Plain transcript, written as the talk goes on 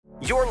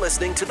You're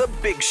listening to The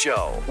Big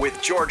Show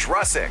with George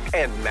Russick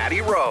and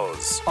Matty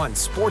Rose on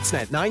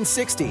Sportsnet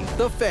 960,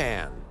 The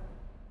Fan.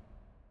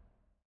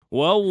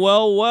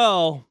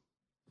 Well,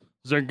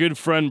 as our good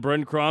friend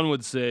Brent Cron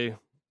would say,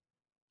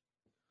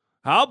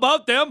 how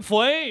about them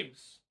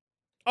Flames?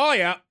 Oh,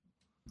 yeah.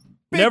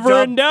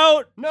 Never in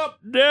doubt. Nope.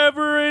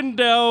 Never in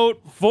doubt.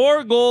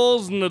 4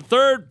 goals in the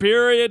third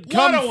period.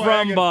 Come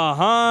from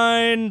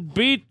behind.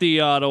 Beat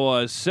the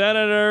Ottawa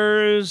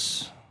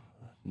Senators.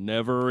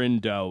 Never in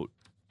doubt.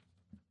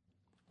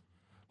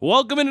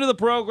 Welcome into the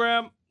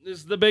program. This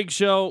is The Big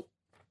Show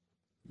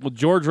with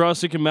George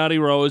Russick and Matty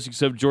Rose,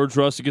 except George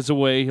Russick is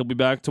away. He'll be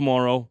back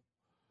tomorrow.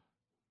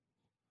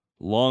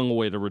 Long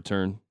way to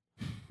return.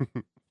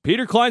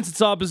 Peter Klein sits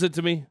opposite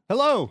to me.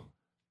 Hello.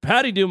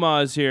 Patty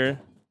Dumas is here.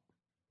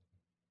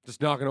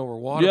 Just knocking over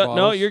water bottles.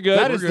 No, you're good.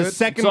 That is the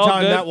second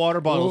time that water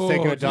bottle's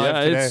taken a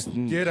dive today. It's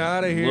Get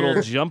out of here.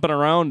 little jumping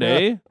around,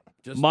 eh?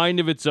 Just Mind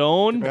of its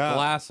own. get the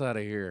glass out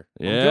of here.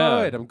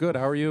 Yeah. I'm good.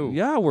 How are you?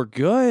 Yeah, we're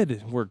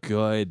good.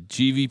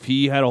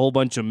 GVP had a whole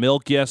bunch of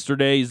milk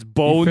yesterday. His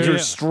bones are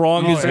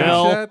strong as Finish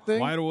hell. that thing?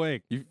 Wide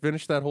awake. You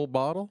finished that whole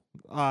bottle?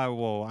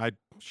 Well, I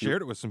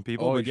shared it with some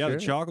people, Oh, but you yeah, the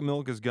shared? chocolate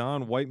milk is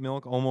gone. White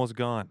milk almost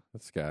gone.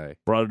 This guy.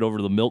 Brought it over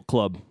to the milk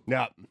club.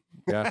 Yeah.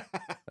 Yeah.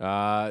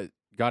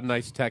 Got a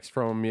nice text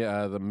from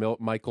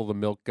Michael the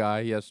milk guy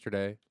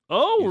yesterday.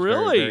 Oh, He's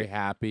really? Very, very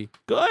happy.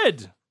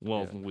 Good.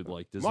 Well, Yeah. we'd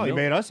like this Well, you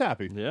milk. made us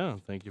happy. Yeah,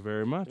 thank you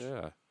very much.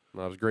 Yeah.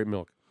 That was great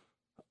milk.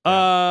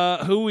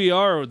 Who we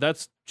are,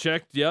 that's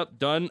checked. Yep,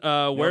 done.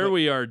 Where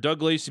we are,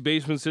 Doug Lacey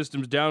Basement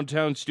Systems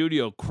downtown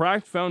studio.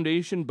 Cracked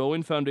foundation,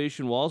 Bowen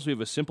foundation walls. We have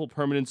a simple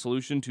permanent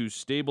solution to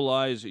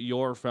stabilize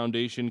your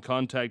foundation.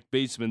 Contact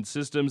Basement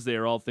Systems. They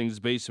are all things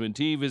basement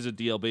T. Visit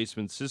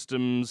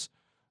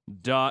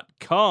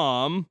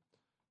dlbasementsystems.com.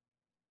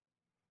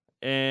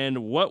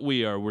 And what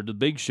we are, we're The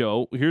Big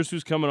Show. Here's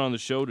who's coming on the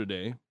show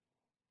today.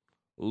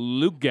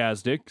 Luke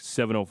Gazdick,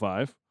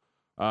 705.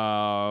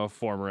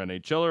 Former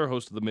NHLer,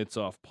 host of the Mitts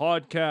Off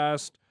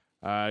podcast.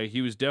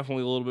 He was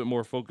definitely a little bit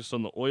more focused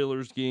on the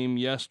Oilers game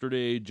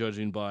yesterday,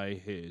 judging by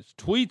his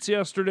tweets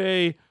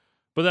yesterday.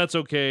 But that's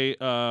okay.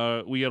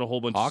 We got a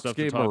whole bunch of Hawks stuff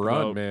to gave talk him a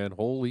run, about. man.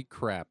 Holy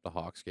crap, the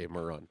Hawks gave him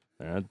a run.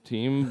 That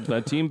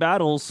team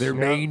battles. They're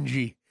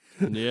mangy.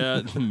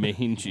 Yeah,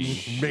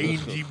 mangy.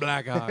 Mangy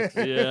Blackhawks.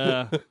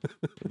 Yeah,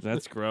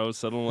 that's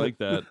gross. I don't like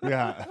that.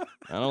 Yeah.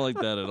 I don't like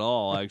that at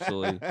all,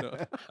 actually.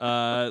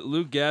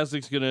 Luke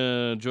Gazdick's going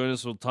to join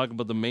us. We'll talk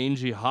about the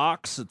mangy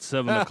Hawks at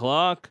 7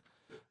 o'clock.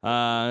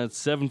 At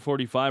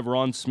 7:45,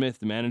 Ron Smith,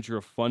 the manager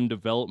of fund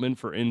development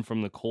for In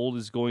From the Cold,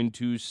 is going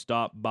to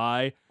stop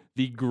by.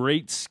 The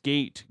Great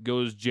Skate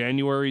goes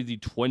January the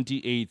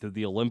 28th at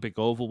the Olympic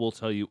Oval. We'll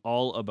tell you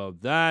all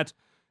about that.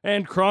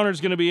 And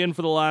Croner's going to be in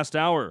for the last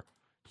hour.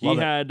 He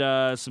had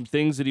some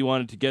things that he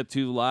wanted to get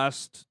to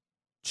last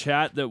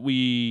chat that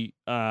we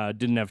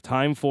didn't have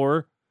time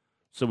for.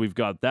 So we've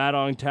got that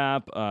on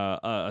tap.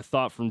 A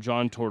thought from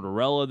John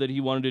Tortorella that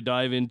he wanted to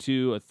dive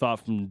into. A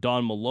thought from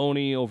Don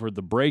Maloney over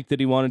the break that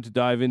he wanted to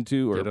dive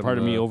into. Or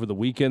over the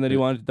weekend that he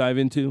wanted to dive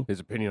into. His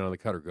opinion on the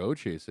Cutter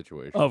Gauthier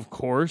situation. Of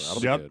course.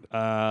 That'll be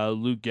good.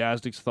 Luke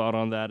Gazdick's thought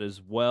on that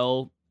as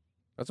well.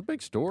 That's a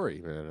big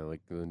story, man. Like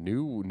the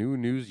new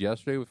news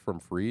yesterday from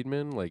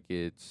Friedman. Like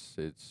it's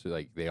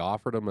like they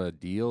offered him a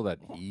deal that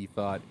he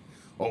thought,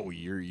 oh,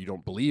 you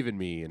don't believe in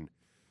me, and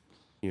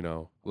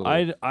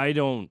I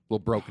don't.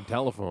 Little broken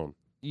telephone.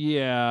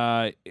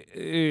 Yeah,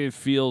 it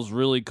feels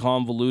really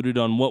convoluted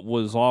on what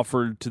was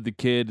offered to the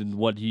kid and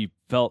what he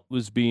felt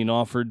was being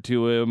offered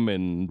to him,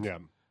 and Yeah.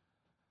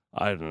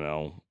 I don't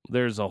know.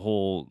 There's a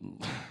whole.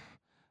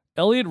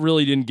 Elliot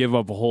really didn't give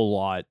up a whole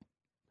lot.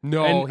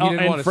 No, he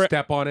didn't want to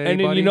step on anybody. And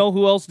then you know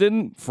who else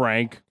didn't?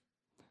 Frank.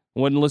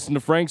 Wouldn't listen to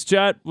Frank's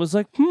chat. Was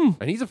like,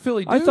 And he's a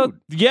Philly dude. I thought,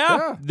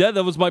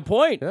 that was my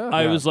point. Yeah.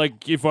 I was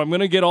like, if I'm going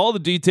to get all the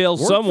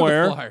details Work for the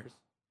somewhere. Flyers.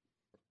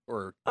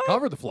 Or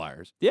cover the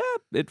Flyers. Yeah,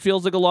 it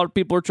feels like a lot of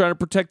people are trying to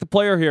protect the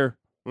player here.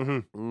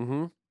 Mm-hmm.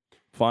 Mm-hmm.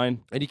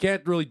 Fine. And you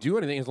can't really do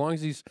anything as long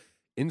as he's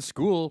in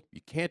school.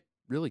 You can't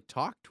really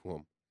talk to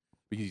him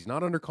because he's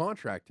not under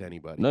contract to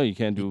anybody. No, you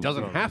can't do. He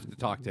doesn't have to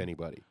talk to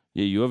anybody.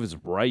 Yeah, you have his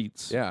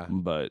rights. Yeah.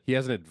 But He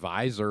has an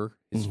advisor,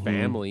 his Mhm.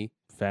 family.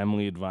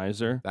 family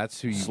advisor That's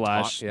who you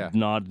 /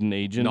 not an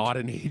agent. Not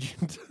an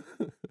agent.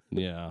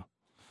 Yeah.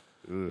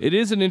 Ugh. It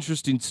is an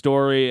interesting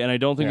story, and I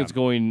don't think Yeah. it's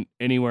going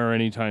anywhere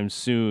anytime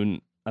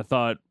soon. I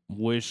thought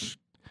Wish,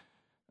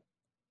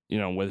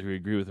 whether we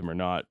agree with him or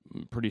not,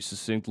 pretty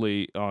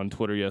succinctly on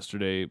Twitter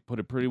yesterday, put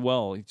it pretty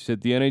well. He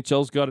said the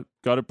NHL's got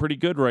it pretty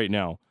good right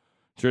now.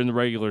 During the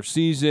regular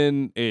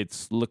season,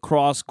 it's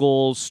lacrosse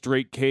goals,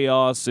 straight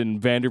chaos,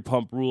 and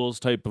Vanderpump Rules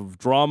type of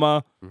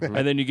drama. Mhm.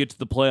 And then you get to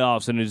the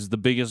playoffs, and it is the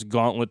biggest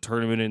gauntlet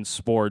tournament in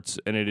sports,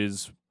 and it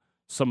is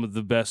some of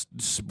the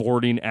best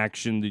sporting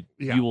action that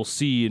you will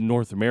see in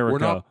North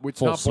America. It's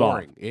full not stop.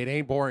 boring. It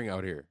ain't boring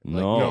out here.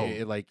 No.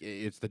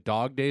 It's the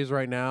dog days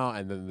right now,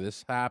 and then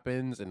this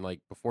happens, and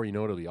before you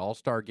know it, it'll be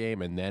All-Star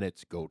game, and then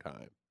it's go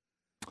time.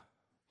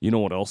 You know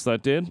what else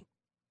that did?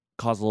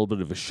 caused a little bit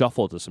of a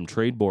shuffle to some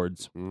trade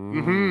boards.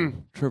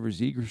 Trevor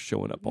Zegras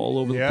showing up all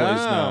over the place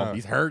now.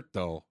 He's hurt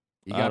though.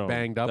 He got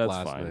banged up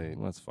last night.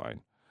 That's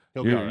fine.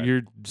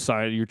 You're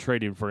You're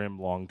trading for him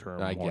long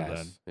term. I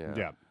guess.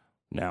 Yeah.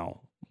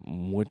 Now,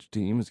 which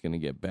team is going to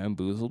get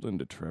bamboozled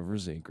into Trevor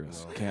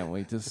Zegras? Can't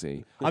wait to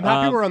see. I'm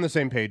happy we're on the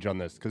same page on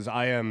this because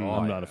I am.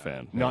 I'm not a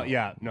fan.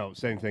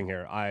 Same thing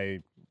here.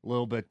 A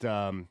little bit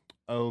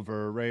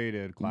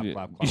overrated. Clap,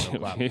 clap,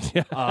 clap,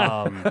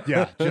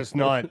 clap. Just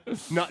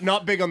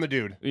not big on the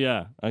dude.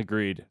 Yeah,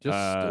 agreed.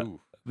 Just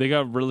they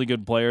got really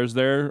good players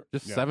there.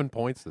 Just 7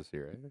 points this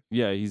year. Eh?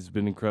 Yeah, he's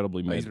been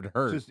incredibly He's made. been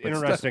hurt. Just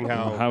interesting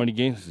How many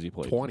games has he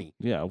played? 20.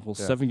 Yeah, well,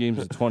 7 games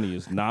in 20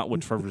 is not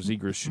what Trevor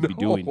Zegras should be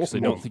doing because I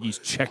don't think he's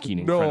checking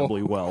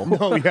incredibly well.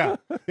 Oh yeah,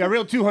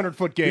 real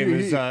 200-foot game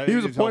is. He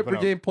was a point per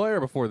game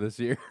player before this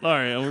year. All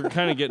right, and we're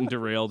kind of getting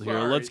derailed here.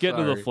 Let's get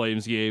into the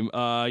Flames game.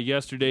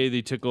 Yesterday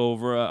they took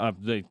over.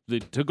 They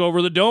took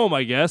over the Dome,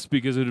 I guess,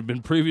 because it had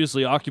been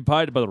previously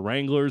occupied by the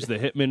Wranglers, the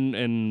Hitmen,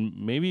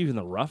 and maybe even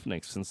the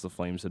Roughnecks since the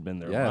Flames had been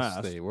there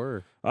last. Yes, they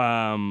were.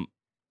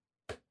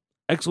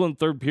 Excellent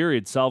third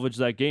period. Salvage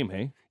that game,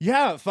 hey?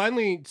 Yeah,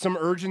 finally some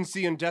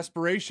urgency and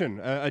desperation.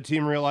 A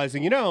team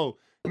realizing,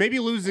 maybe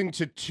losing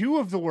to 2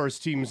 of the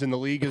worst teams in the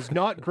league is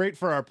not great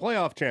for our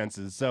playoff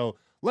chances. So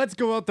let's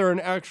go out there and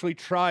actually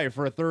try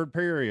for a third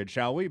period,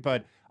 shall we?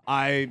 But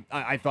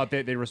I thought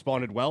that they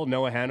responded well.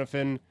 Noah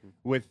Hannafin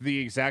with the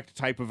exact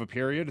type of a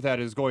period that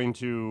is going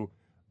to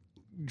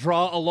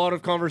draw a lot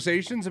of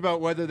conversations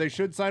about whether they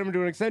should sign him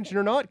to an extension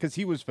or not, because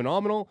he was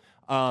phenomenal.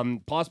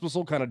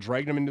 Pospisil kind of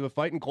dragged him into the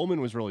fight, and Coleman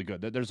was really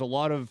good. There's a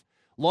lot of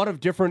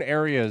different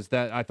areas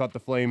that I thought the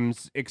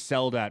Flames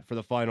excelled at for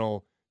the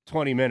final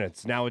 20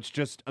 minutes. Now it's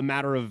just a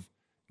matter of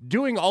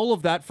doing all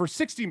of that for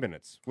 60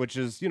 minutes, which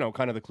is,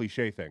 kind of the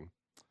cliche thing.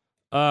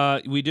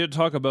 We did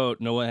talk about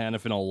Noah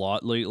Hannafin a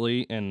lot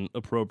lately, and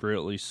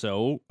appropriately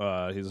so.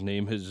 His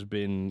name has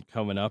been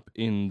coming up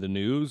in the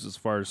news as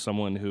far as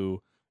someone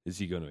who, is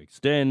he going to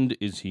extend?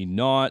 Is he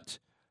not?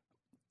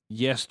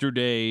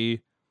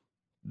 Yesterday,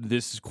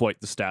 this is quite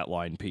the stat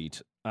line,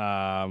 Pete.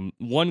 1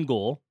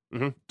 goal,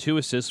 2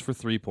 assists for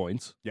 3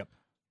 points. Yep.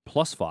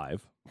 +5.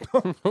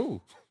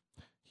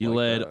 He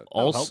Like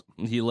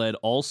led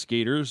all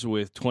skaters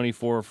with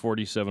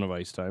 24-47 of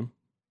ice time.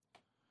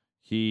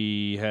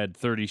 He had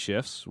 30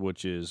 shifts,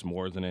 which is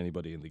more than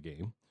anybody in the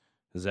game.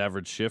 His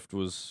average shift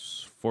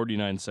was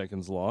 49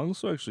 seconds long,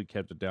 so actually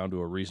kept it down to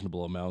a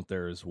reasonable amount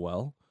there as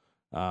well.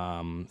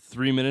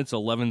 3 minutes,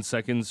 11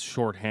 seconds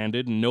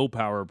shorthanded, no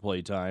power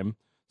play time.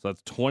 So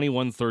that's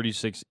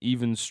 21-36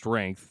 even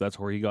strength. That's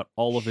where he got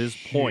all of his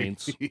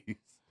points.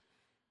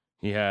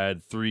 He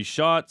had 3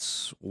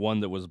 shots, 1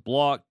 that was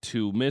blocked,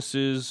 2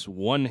 misses,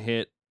 1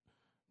 hit,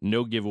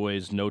 no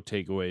giveaways, no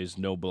takeaways,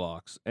 no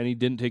blocks, and he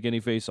didn't take any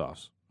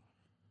faceoffs.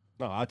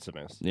 Oh, that's a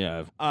miss.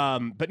 Yeah.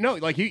 But no,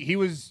 like he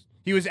was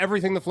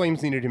everything the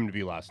Flames needed him to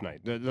be last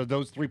night.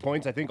 Those 3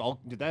 points, I think,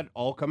 did that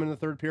all come in the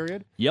third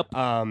period? Yep.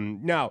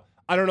 Now,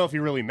 I don't know if he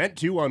really meant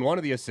to on one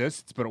of the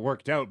assists, but it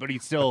worked out. But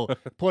he's still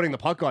putting the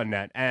puck on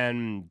net,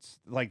 and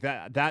like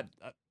that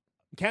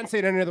can't say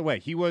it any other way.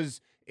 He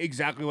was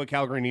exactly what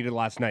Calgary needed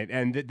last night,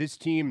 and this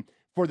team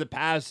for the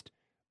past,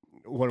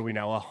 what are we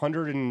now,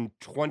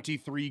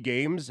 123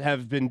 games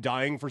have been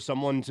dying for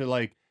someone to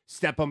like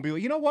step up and be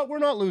like, you know what, we're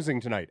not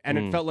losing tonight. And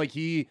it felt like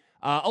he,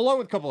 along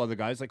with a couple other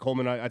guys, like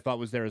Coleman, I thought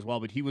was there as well,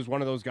 but he was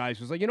one of those guys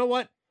who's like, you know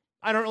what?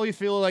 I don't really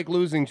feel like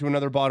losing to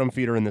another bottom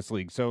feeder in this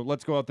league. So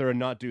let's go out there and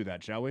not do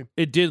that, shall we?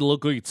 It did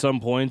look like at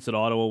some points that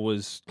Ottawa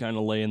was kind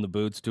of laying the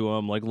boots to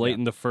them. Like late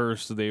in the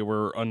first, they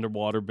were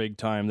underwater big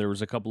time. There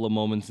was a couple of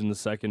moments in the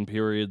second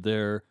period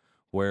there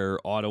where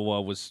Ottawa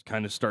was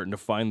kind of starting to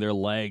find their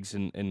legs.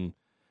 And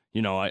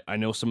I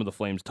know some of the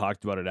Flames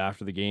talked about it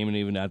after the game and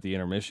even at the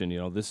intermission.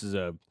 This is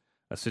a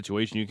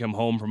situation. You come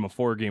home from a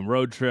 4-game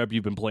road trip.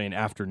 You've been playing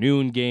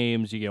afternoon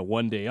games. You get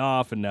 1 day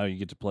off, and now you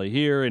get to play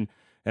here. And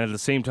at the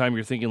same time,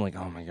 you're thinking like,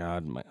 oh, my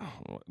God,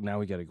 now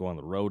we got to go on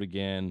the road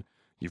again.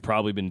 You've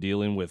probably been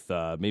dealing with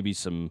maybe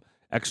some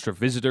extra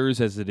visitors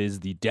as it is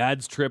the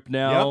dad's trip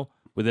now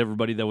with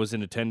everybody that was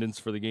in attendance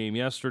for the game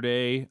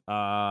yesterday.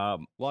 A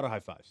lot of high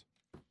fives.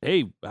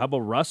 Hey, how about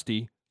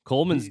Rusty,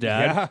 Coleman's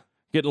dad? Yeah.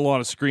 Getting a lot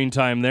of screen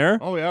time there.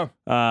 Oh, yeah.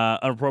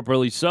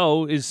 Appropriately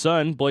so. His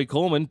son, Blake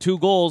Coleman, 2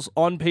 goals,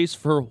 on pace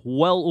for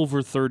well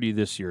over 30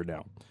 this year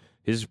now.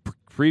 His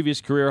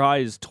previous career high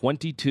is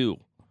 22.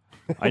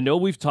 I know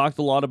we've talked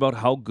a lot about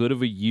how good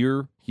of a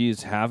year he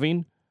is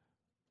having,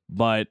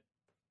 but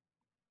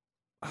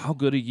how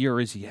good a year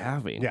is he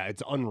having? Yeah,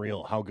 it's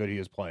unreal how good he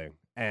is playing.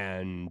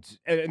 And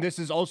this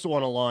is also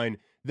on a line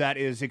that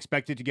is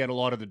expected to get a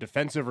lot of the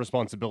defensive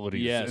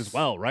responsibilities as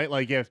well, right?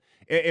 Like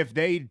if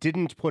they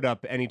didn't put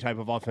up any type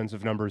of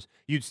offensive numbers,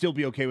 you'd still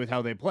be okay with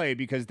how they play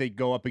because they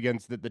go up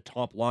against the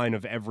top line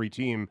of every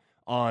team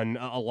on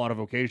a lot of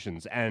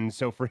occasions. And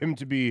so for him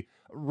to be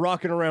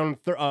rocking around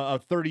a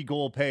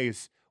 30-goal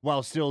pace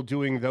while still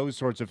doing those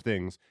sorts of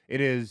things, it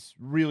is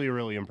really,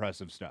 really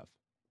impressive stuff.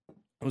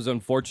 It was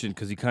unfortunate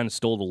because he kind of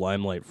stole the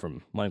limelight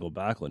from Michael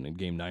Backlund in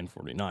game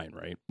 949,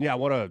 right? Yeah,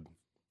 what a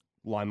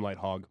limelight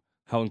hog.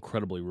 How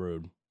incredibly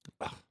rude.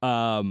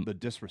 The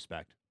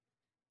disrespect.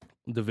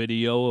 The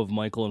video of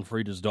Michael and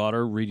Frida's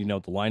daughter reading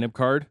out the lineup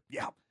card.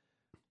 Yeah.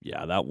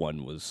 Yeah, that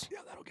one was. Yeah,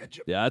 that'll get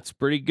you. Yeah, that's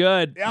pretty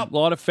good. Yep. A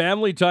lot of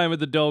family time at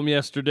the Dome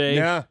yesterday.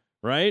 Yeah.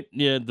 Right?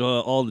 Yeah,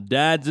 all the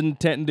dads in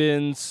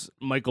attendance.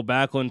 Michael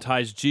Backlund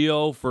ties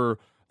Gio for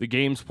the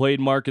games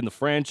played mark in the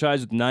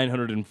franchise with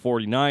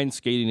 949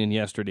 skating in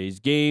yesterday's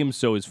game.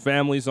 So his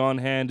family's on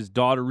hand. His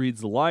daughter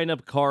reads the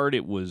lineup card.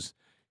 It was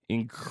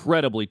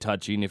incredibly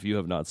touching. If you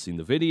have not seen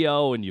the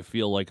video and you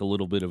feel like a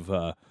little bit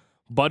of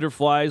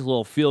butterflies, a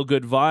little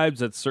feel-good vibes,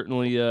 that's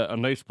certainly a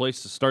nice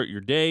place to start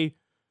your day.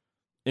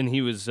 And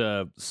he was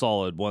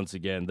solid once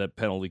again. That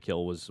penalty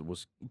kill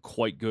was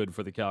quite good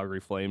for the Calgary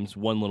Flames.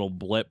 One little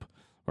blip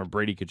where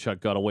Brady Tkachuk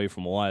got away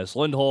from Elias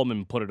Lindholm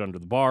and put it under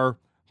the bar.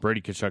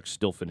 Brady Tkachuk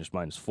still finished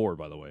 -4,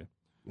 by the way.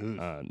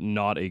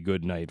 Not a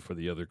good night for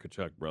the other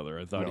Tkachuk brother.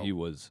 I thought he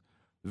was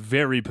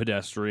very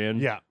pedestrian.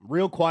 Yeah,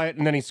 real quiet,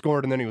 and then he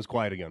scored, and then he was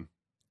quiet again.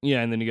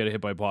 Yeah, and then he got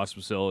hit by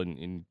Pospisil,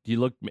 and he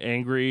looked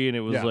angry, and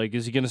it was like,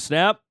 is he going to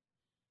snap?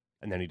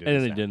 And then he didn't.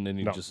 And then he didn't, and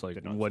he just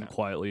went snap.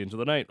 quietly into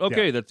the night.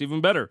 Okay, that's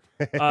even better.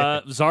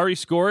 Zari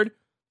scored,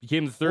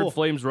 became the third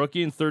Flames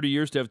rookie in 30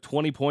 years to have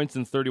 20 points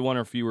in 31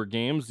 or fewer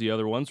games. The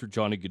other ones were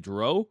Johnny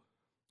Gaudreau,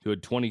 who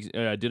had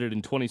did it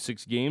in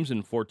 26 games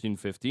in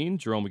 14-15.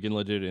 Jerome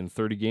McGinley did it in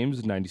 30 games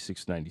in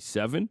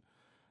 96-97.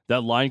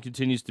 That line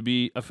continues to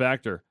be a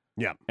factor.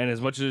 Yeah. And as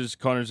much as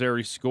Connor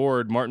Zary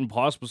scored, Martin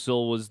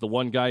Pospisil was the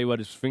one guy who had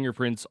his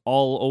fingerprints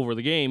all over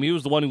the game. He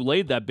was the one who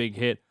laid that big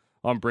hit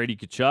on Brady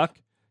Tkachuk.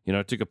 You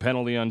know, took a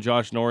penalty on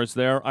Josh Norris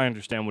there. I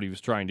understand what he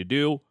was trying to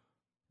do.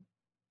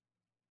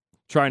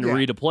 Trying to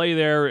read a play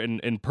there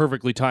and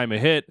perfectly time a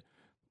hit.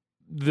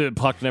 The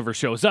puck never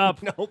shows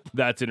up. Nope.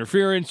 That's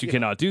interference. You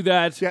cannot do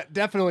that. Yeah,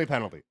 definitely a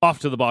penalty. Off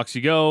to the box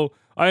you go.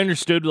 I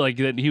understood like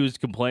that he was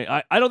complaining.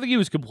 I don't think he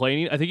was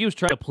complaining. I think he was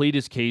trying to plead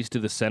his case to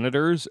the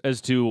Senators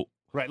as to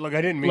Right, look,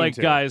 I didn't mean like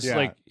to. guys, Yeah.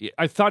 like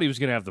I thought he was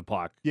gonna have the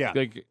puck. Yeah.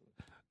 Like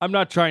I'm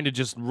not trying to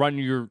just run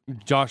your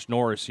Josh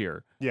Norris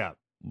here. Yeah.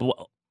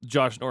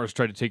 Josh Norris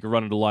tried to take a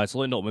run at Elias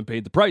Lindholm and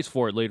paid the price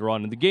for it later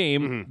on in the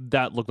game.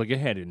 That looked like a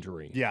head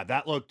injury. Yeah,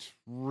 that looked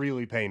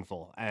really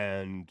painful.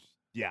 And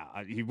yeah,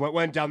 he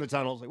went down the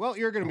tunnel. I was like, well,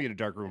 you're going to be in a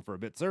dark room for a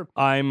bit, sir.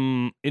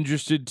 I'm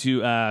interested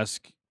to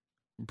ask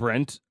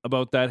Brent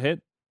about that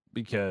hit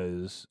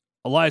because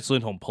Elias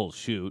Lindholm pulls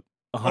shoot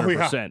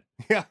 100%.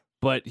 Yeah.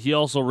 But he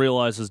also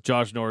realizes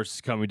Josh Norris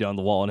is coming down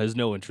the wall and has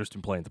no interest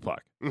in playing the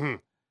puck. Mm-hmm.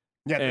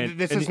 Yeah, And-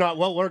 this and is not,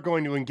 well, we're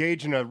going to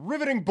engage in a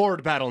riveting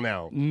board battle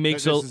now.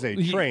 This is a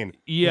train.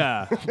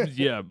 Yeah,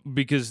 yeah,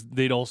 because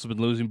they'd also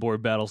been losing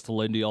board battles to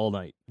Lindy all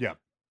night. Yeah.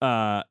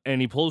 And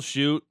he pulls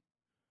shoot,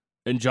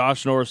 and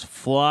Josh Norris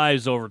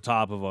flies over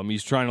top of him.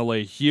 He's trying to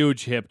lay a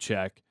huge hip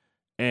check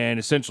and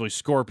essentially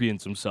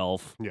scorpions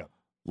himself. Yeah.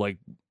 Like,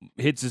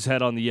 hits his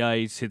head on the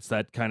ice, hits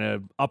that kind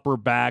of upper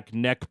back,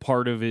 neck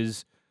part of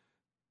his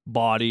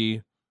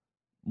body.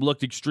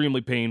 Looked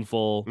extremely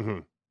painful. Mm-hmm.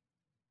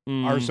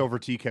 Arse over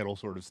tea kettle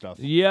sort of stuff.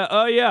 Yeah,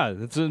 oh yeah,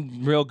 that's a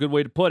real good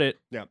way to put it.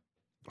 Yeah.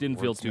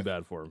 Didn't feel too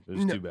bad for him. It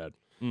was too bad.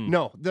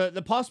 No,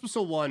 the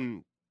Pospisil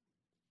one,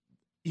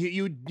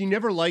 you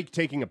never like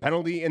taking a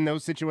penalty in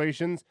those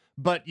situations,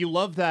 but you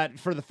love that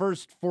for the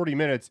first 40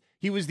 minutes,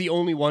 he was the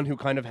only one who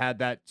kind of had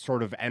that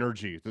sort of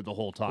energy through the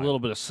whole time. A little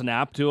bit of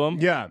snap to him.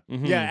 Yeah.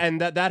 Mhm. Yeah,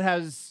 and that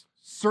has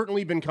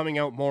certainly been coming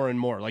out more and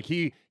more. Like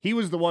he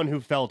was the one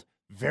who felt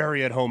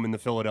very at home in the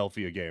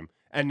Philadelphia game.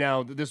 And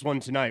now this one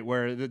tonight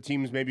where the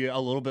team's maybe a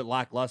little bit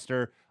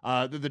lackluster,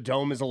 the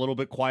Dome is a little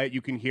bit quiet.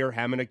 You can hear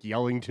Hamonic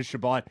yelling to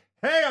Shabbat,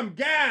 "Hey, I'm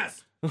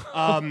gassed!"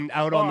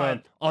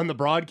 out on the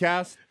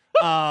broadcast.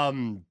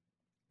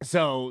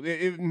 So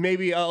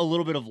maybe a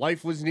little bit of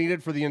life was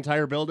needed for the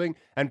entire building,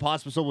 and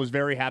Pospisil was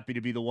very happy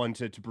to be the one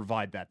to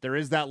provide that. There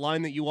is that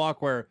line that you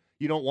walk where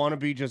you don't want to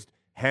be just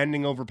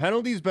handing over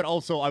penalties, but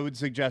also I would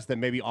suggest that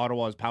maybe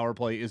Ottawa's power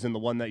play isn't the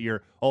one that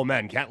you're, oh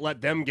man, can't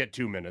let them get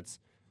 2 minutes.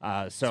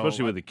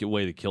 Especially with the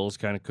way the kill's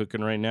kind of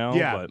cooking right now.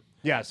 Yeah, But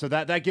yeah. So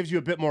that gives you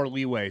a bit more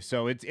leeway.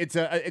 So it's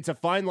a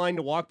fine line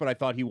to walk, but I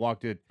thought he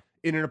walked it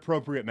in an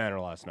appropriate manner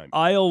last night.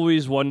 I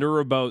always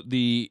wonder about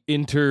the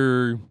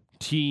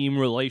inter-team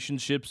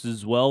relationships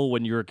as well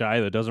when you're a guy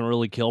that doesn't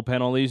really kill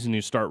penalties and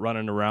you start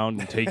running around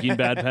and taking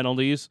bad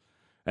penalties.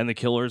 And the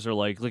killers are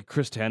like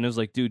Chris Tanev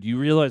like, dude, you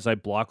realize I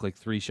block like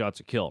 3 shots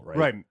a kill, right?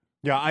 Right.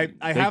 Yeah,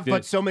 I have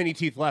but so many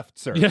teeth left,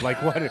 sir. Yeah.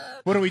 Like,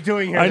 what are we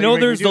doing here? I that know you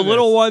make me there's do the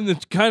little this? one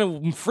that kind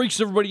of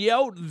freaks everybody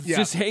out. Yeah.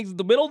 Just hangs in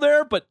the middle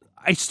there, but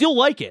I still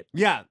like it.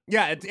 Yeah,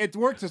 it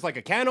works as like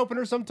a can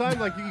opener sometimes.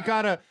 Like you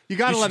gotta You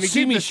let should me see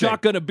keep me this thing.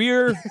 shotgun a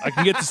beer. I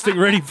can get this thing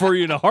ready for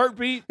you in a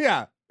heartbeat.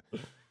 Yeah,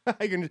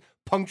 I can just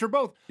puncture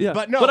both. Yeah.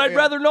 But no, but I'd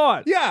rather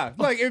not. Yeah,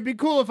 like it'd be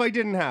cool if I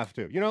didn't have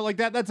to. Like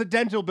that's a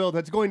dental bill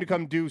that's going to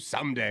come due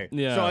someday.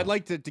 Yeah. So I'd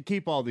like to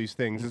keep all these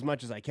things as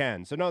much as I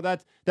can. So no,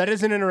 that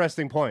is an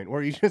interesting point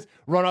where you just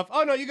run off.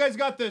 Oh no, you guys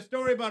got this.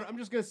 Don't worry about it. I'm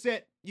just gonna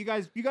sit. You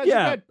guys are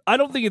good. I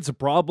don't think it's a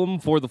problem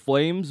for the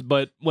Flames,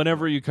 but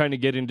whenever you kind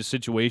of get into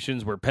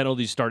situations where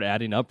penalties start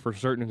adding up for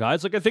certain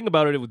guys, like I think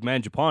about it with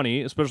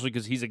Mangiapane, especially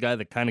because he's a guy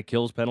that kind of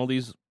kills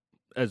penalties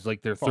as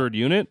like their third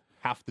unit.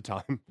 Half the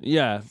time.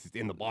 Yeah. He's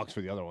in the box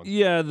for the other one.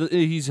 Yeah,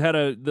 he's had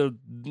the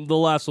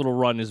last little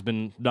run has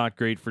been not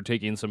great for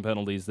taking some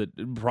penalties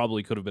that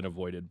probably could have been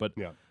avoided. But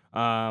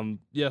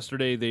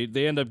yesterday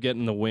they end up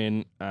getting the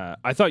win.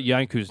 I thought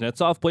Yan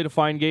Kuznetsov played a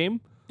fine game.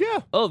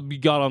 Yeah. Oh, he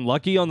got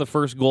unlucky on the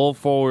first goal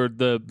for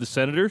the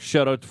Senators.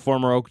 Shout out to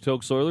former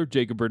Okotoks Oiler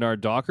Jacob Bernard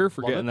Docker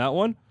for getting that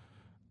one.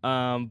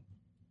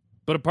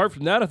 But apart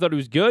from that, I thought he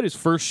was good. His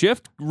first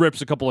shift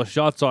rips a couple of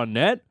shots on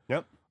net.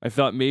 Yep. I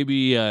thought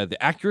maybe the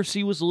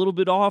accuracy was a little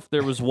bit off.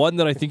 There was one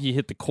that I think he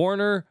hit the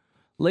corner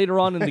later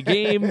on in the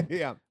game.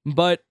 Yeah.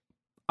 But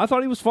I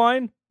thought he was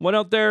fine. Went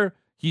out there.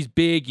 He's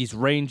big. He's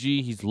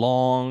rangy. He's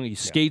long. He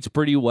skates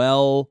pretty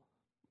well.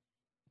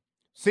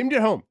 Seemed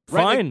at home.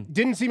 Right? Fine. Like,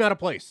 didn't seem out of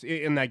place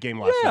in that game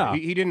last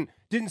night. He didn't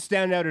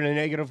stand out in a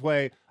negative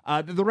way.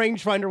 The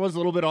rangefinder was a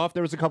little bit off.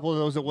 There was a couple of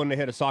those that wouldn't have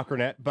hit a soccer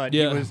net, but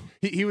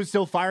he was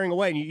still firing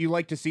away, and you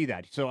like to see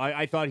that. So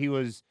I thought he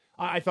was.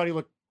 I thought he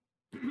looked.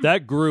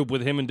 That group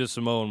with him and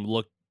DeSimone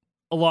looked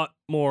a lot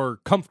more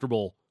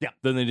comfortable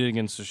than they did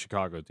against the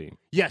Chicago team.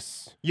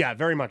 Yes. Yeah,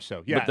 very much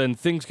so. Yeah. But then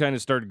things kind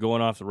of started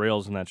going off the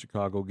rails in that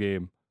Chicago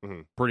game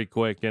pretty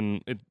quick,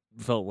 and it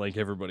felt like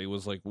everybody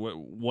was like,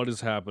 what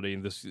is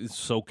happening? This is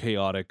so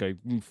chaotic.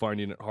 I'm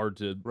finding it hard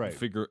to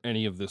figure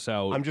any of this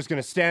out. I'm just going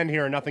to stand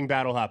here and nothing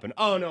bad will happen.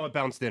 Oh, no, it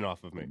bounced in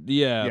off of me.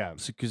 Yeah.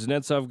 So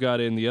Kuznetsov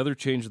got in. The other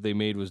change that they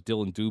made was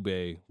Dylan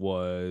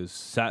Dubé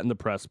sat in the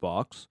press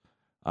box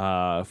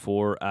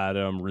for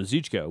Adam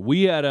Ruzicka.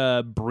 We had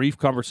a brief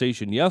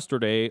conversation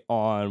yesterday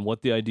on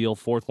what the ideal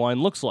fourth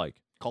line looks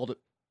like. Called it.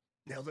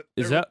 Nailed it.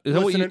 Is that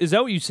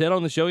what you said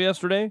on the show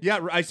yesterday?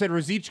 Yeah, I said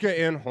Ruzicka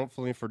in,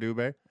 hopefully for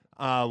Dubé.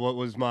 What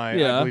was my,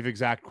 I believe,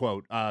 exact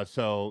quote.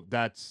 So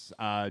that's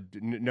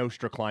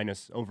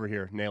Nostraclinus over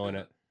here, nailing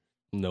it.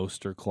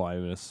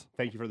 Nostraclinus.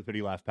 Thank you for the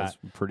pity laugh, Pat.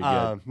 That's pretty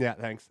good. Yeah,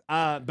 thanks.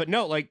 But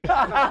no, like...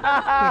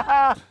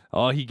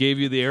 Oh, he gave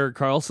you the Eric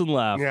Carlson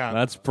laugh. Yeah.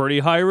 That's pretty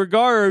high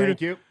regard.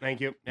 Thank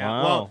you. Yeah.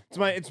 Wow.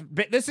 Well,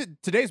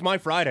 today's my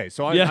Friday,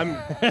 so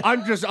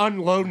I'm just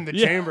unloading the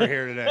chamber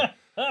here today.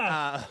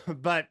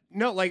 But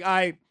no, like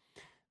I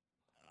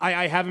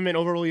haven't been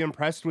overly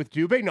impressed with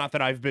Dubé. Not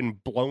that I've been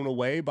blown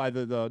away by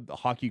the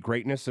hockey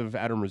greatness of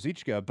Adam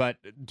Ruzicka, but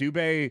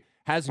Dubé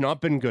has not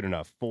been good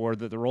enough for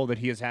the role that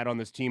he has had on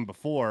this team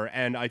before,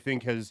 and I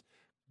think has,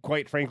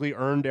 quite frankly,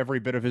 earned every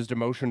bit of his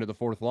demotion to the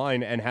fourth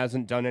line and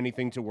hasn't done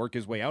anything to work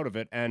his way out of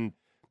it. And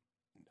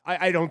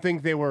I don't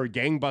think they were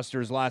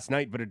gangbusters last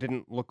night, but it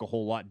didn't look a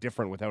whole lot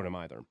different without him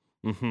either.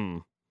 Mm-hmm.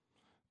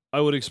 I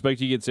would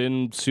expect he gets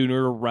in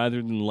sooner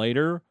rather than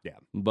later. Yeah.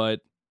 But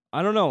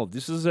I don't know.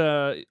 This is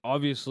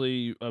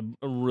obviously a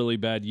really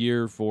bad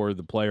year for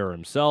the player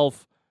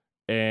himself,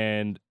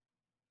 and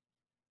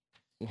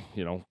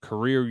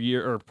career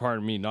year, or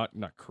pardon me, not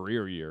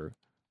career year,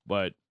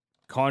 but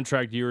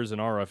contract year as an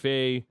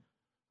RFA.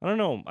 I don't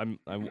know.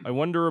 I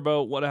wonder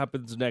about what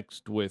happens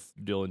next with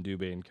Dylan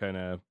Dubé and kind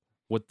of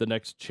what the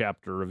next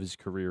chapter of his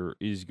career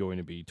is going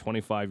to be.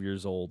 25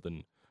 years old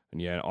and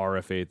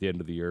RFA at the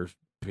end of the year,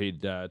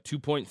 paid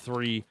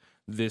 2.3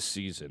 this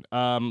season.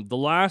 The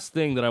last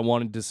thing that I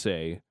wanted to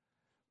say,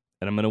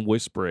 and I'm going to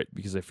whisper it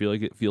because I feel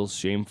like it feels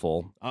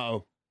shameful.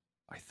 Uh-oh.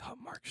 I thought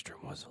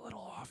Markstrom was a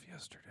little off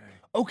yesterday.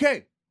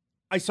 Okay.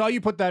 I saw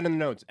you put that in the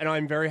notes, and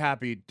I'm very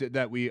happy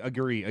that we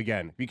agree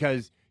again,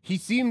 because he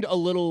seemed a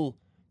little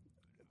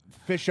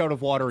fish out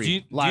of water last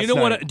night.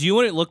 Do you know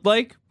what it looked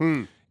like?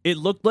 It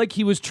looked like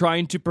he was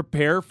trying to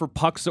prepare for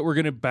pucks that were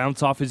going to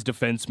bounce off his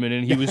defenseman,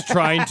 and he was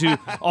trying to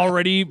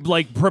already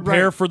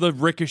prepare for the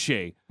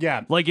ricochet.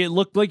 Yeah. Like it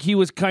looked like he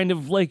was kind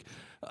of like,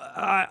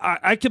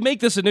 I can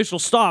make this initial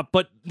stop,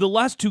 but the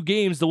last two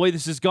games, the way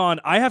this has gone,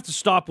 I have to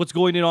stop what's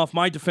going in off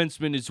my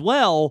defenseman as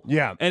well.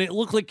 Yeah. And it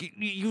looked like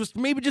he was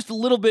maybe just a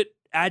little bit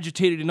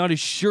agitated and not as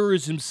sure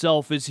as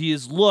himself as he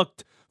has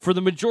looked for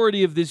the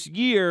majority of this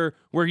year,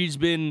 where he's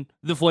been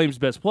the Flames'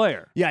 best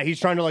player. Yeah, he's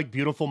trying to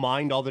beautiful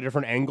mind all the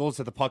different angles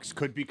that the pucks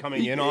could be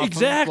coming in off.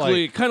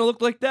 Exactly. It kind of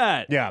looked like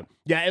that. Yeah.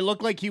 Yeah, it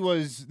looked like he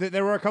was...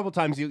 There were a couple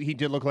times he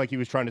did look like he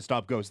was trying to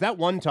stop ghosts. That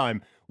one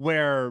time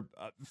where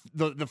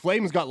the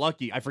Flames got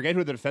lucky, I forget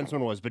who the defenseman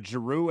was, but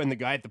Giroux and the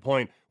guy at the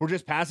point were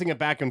just passing it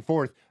back and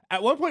forth.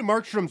 At one point,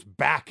 Markstrom's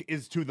back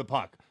is to the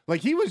puck. Like,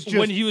 he was just...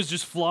 When he was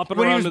just flopping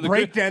around to the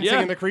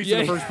breakdancing in the crease in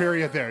the first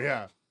period there,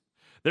 yeah.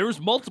 There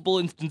was multiple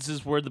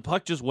instances where the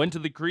puck just went to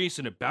the crease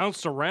and it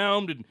bounced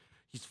around and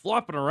he's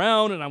flopping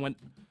around, and I went,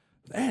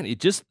 man,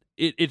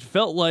 it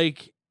felt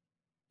like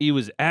he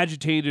was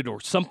agitated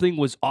or something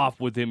was off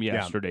with him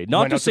yesterday.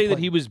 Not to say that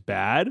he was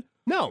bad.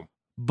 No.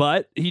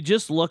 But he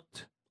just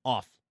looked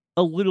off.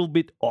 a little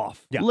bit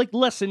off. Yeah. Like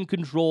less in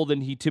control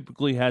than he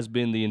typically has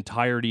been the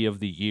entirety of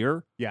the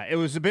year. Yeah, it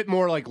was a bit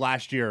more like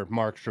last year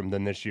Markstrom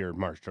than this year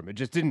Markstrom. It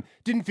just didn't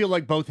feel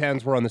like both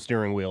hands were on the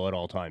steering wheel at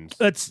all times.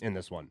 That's in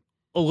this one.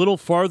 a little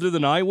farther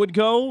than I would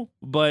go,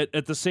 but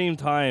at the same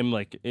time,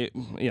 like,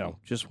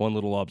 just one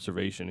little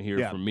observation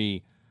here from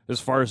me. As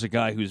far as a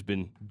guy who's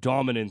been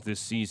dominant this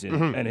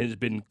season and has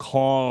been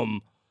calm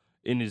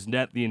in his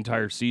net the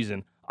entire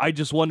season, I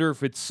just wonder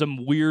if it's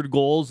some weird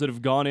goals that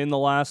have gone in the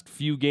last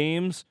few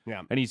games.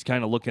 Yeah. And he's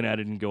kind of looking at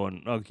it and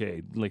going,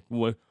 okay, like,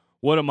 what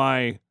am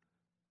I?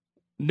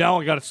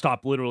 Now I got to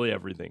stop literally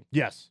everything.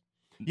 Yes.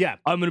 Yeah.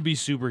 I'm going to be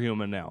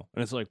superhuman now.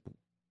 And it's like,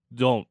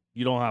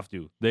 you don't have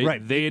to.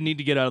 They need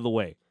to get out of the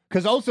way.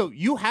 Because also,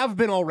 you have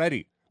been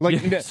already.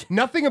 Like,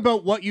 nothing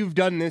about what you've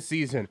done this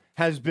season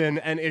has been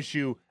an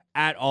issue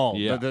at all.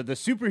 Yeah. The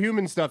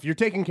superhuman stuff, you're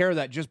taking care of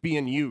that just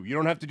being you. You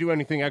don't have to do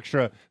anything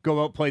extra,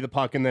 go out, play the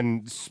puck, and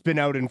then spin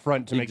out in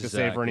front to make the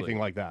save or anything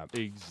like that.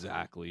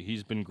 Exactly.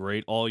 He's been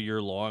great all year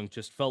long.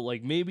 Just felt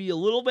like maybe a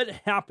little bit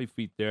happy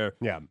feet there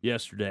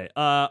yesterday.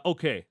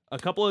 Okay, a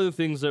couple other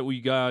things that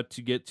we got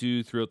to get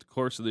to throughout the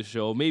course of the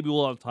show. Maybe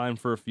we'll have time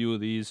for a few of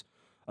these.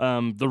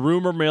 The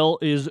rumor mill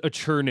is a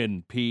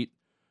churning, Pete.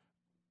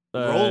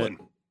 Rolling.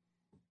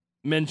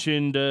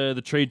 Mentioned the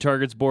trade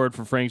targets board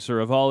for Frank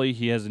Saravalli.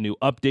 He has a new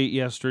update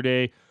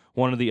yesterday.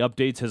 One of the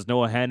updates has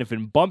Noah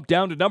Hannafin bumped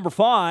down to number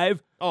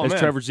 5 as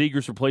Trevor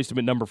Zegras replaced him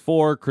at number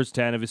 4. Chris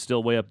Tanev is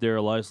still way up there.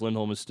 Elias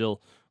Lindholm is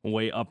still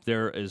way up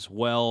there as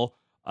well.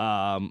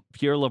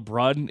 Pierre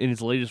LeBrun, in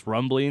his latest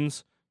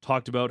rumblings,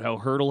 talked about how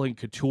Hurdle and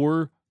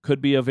Couture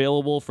could be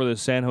available for the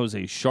San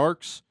Jose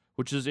Sharks,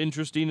 which is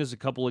interesting as a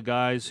couple of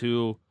guys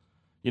who...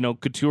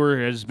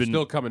 Couture has been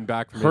still coming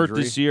back from hurt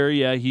injury. this year.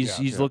 Yeah,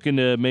 he's looking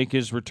to make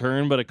his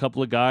return, but a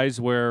couple of guys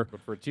where...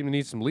 But for a team that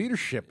needs some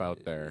leadership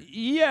out there.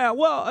 Yeah,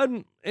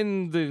 well,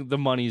 and the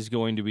money's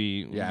going to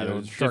be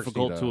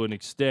difficult to an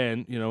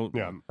extent.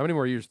 How many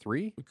more years?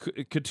 3?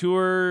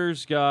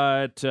 Couture's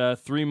got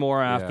 3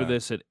 more after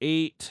this at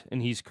 8,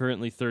 and he's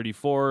currently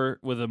 34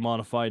 with a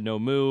modified no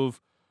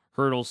move.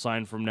 Hurdle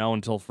signed from now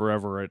until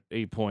forever at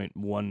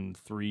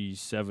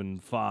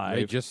 8.1375.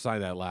 They just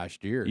signed that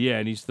last year. Yeah,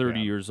 and he's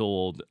 30 years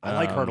old. I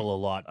like Hurdle a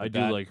lot. I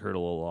do like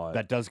Hurdle a lot.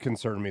 That does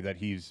concern me that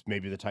he's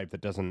maybe the type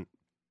that doesn't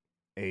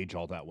age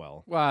all that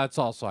well. Well, it's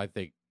also, I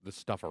think, the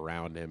stuff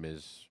around him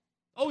is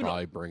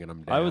probably bringing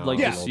him down. I would like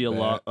to see a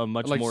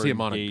much more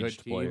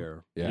engaged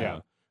player. Yeah.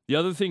 The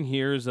other thing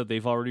here is that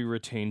they've already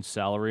retained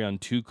salary on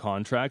 2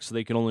 contracts, so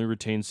they can only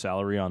retain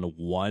salary on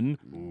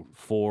 1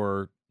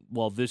 for...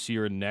 this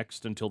year and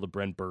next until the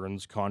Brent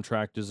Burns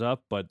contract is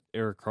up, but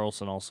Erik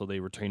Karlsson also, they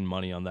retain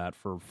money on that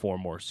for 4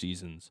 more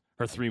seasons,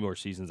 or 3 more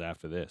seasons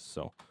after this.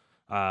 So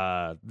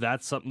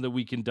that's something that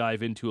we can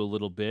dive into a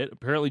little bit.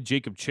 Apparently,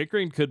 Jacob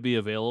Chychrun could be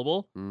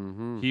available.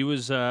 Mm-hmm. He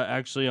was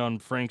actually on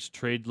Frank's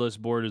trade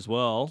list board as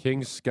well.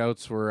 Kings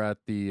scouts were at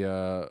the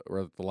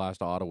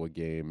last Ottawa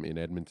game in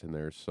Edmonton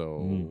there,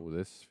 so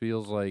this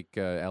feels like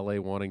LA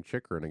wanting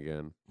Chychrun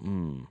again.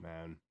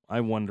 Man,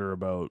 I wonder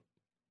about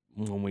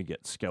when we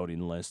get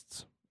scouting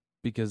lists,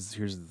 because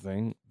here's the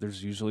thing,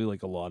 there's usually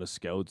like a lot of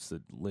scouts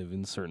that live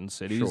in certain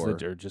cities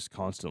that are just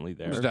constantly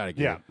there.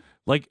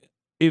 Like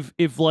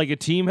if like a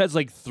team has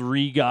like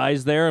 3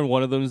 guys there and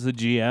one of them is the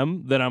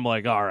GM, then I'm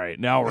like, all right,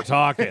 now we're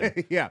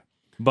talking. Yeah.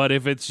 But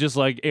if it's just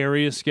like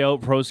area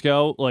scout, pro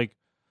scout, like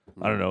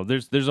I don't know,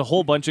 there's a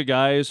whole bunch of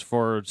guys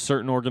for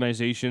certain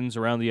organizations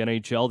around the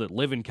NHL that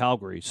live in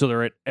Calgary, so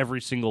they're at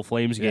every single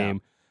Flames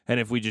game. And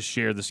if we just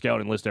share the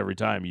scouting list every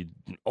time,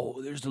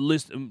 there's the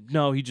list.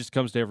 No, he just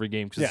comes to every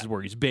game because this is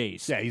where he's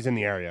based. Yeah, he's in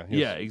the area.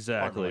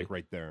 Exactly. Like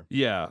right there.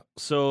 Yeah,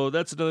 so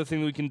that's another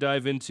thing we can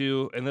dive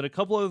into. And then a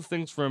couple other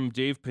things from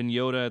Dave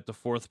Pagnotta at the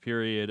 4th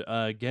period.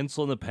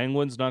 Gensel and the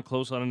Penguins not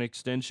close on an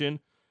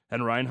extension.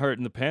 And Reinhart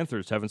and the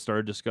Panthers haven't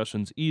started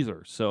discussions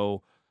either.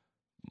 So,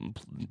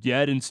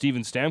 Jed and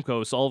Steven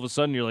Stamkos, all of a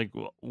sudden you're like,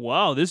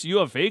 wow, this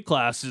UFA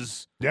class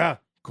is...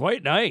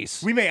 quite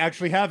nice. We may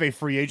actually have a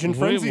free agent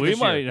frenzy We this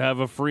might year. have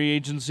a free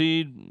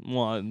agency.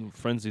 Well,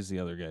 frenzy's the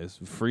other guys.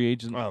 Free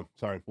agent. Oh,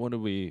 sorry. What do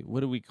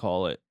we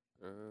call it?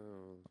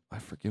 I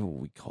forget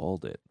what we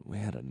called it. We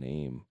had a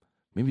name.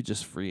 Maybe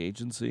just free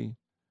agency.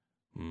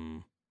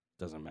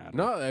 Doesn't matter.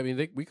 No, I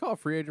mean we call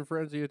free agent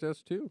frenzy at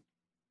us too.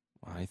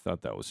 I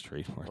thought that was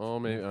trademark. Oh,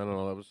 maybe I don't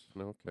know. That was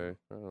okay.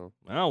 I don't know.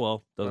 Oh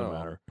well, doesn't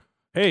matter.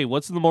 Hey,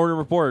 what's in the morning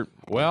report?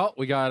 Well,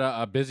 we got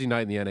a busy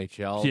night in the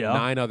NHL. Yeah.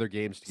 9 other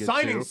games to get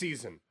Signing to.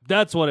 season.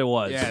 That's what it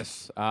was.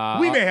 Yes.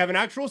 We may have an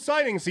actual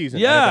signing season.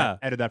 Yeah.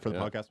 Edit that for the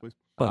podcast, please.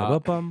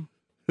 Ba-da-ba-bum.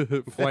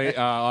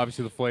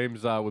 Obviously, the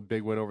Flames with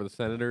big win over the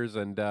Senators,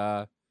 and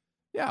another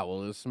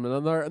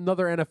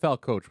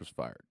NFL coach was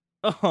fired.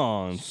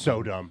 Oh,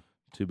 So dumb.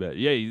 too bad.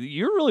 Yeah,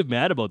 you're really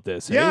mad about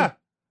this. Eh? Yeah.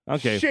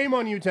 Okay. Shame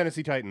on you,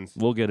 Tennessee Titans.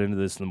 We'll get into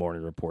this in the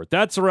morning report.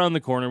 That's around the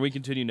corner. We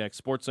continue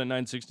next. Sportsnet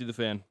 960 The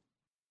Fan.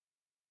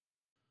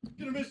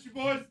 Gonna miss you,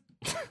 boys.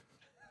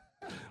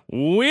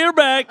 We're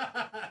back.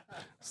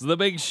 This is the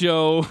big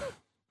show.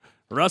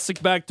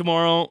 Russick back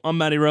tomorrow. I'm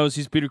Matty Rose.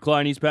 He's Peter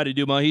Klein. He's Patty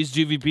Duma. He's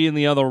GVP in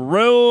the other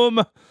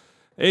room.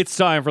 It's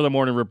time for the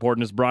morning report,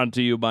 and it's brought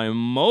to you by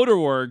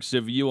Motorworks.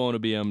 If you own a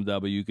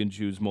BMW, you can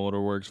choose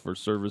Motorworks for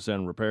service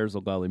and repairs.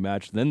 They'll gladly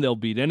match. Then they'll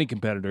beat any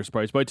competitor's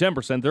price by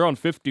 10%. They're on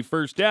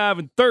 51st Ave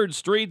and 3rd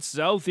Street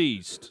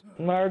Southeast.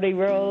 Marty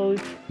Rose.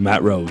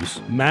 Matt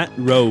Rose. Matt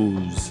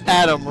Rose.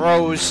 Adam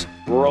Rose.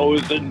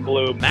 Rose and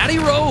Blue. Matty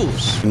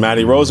Rose.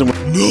 Matty Rose.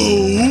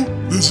 No,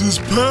 this is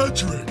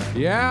Patrick.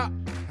 Yeah,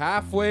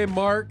 halfway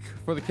mark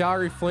for the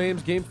Calgary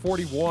Flames. Game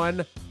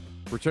 41.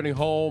 Returning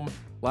home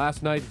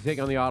last night to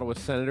take on the Ottawa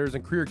Senators,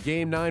 and career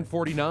game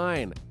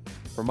 949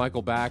 for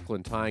Michael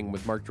Backlund, tying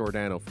with Mark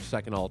Giordano for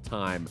second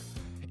all-time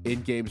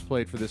in games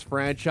played for this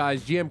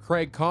franchise. GM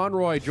Craig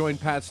Conroy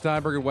joined Pat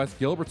Steinberg and Wes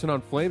Gilbertson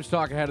on Flames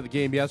Talk ahead of the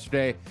game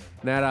yesterday.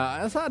 And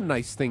that's had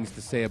nice things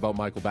to say about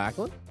Michael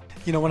Backlund.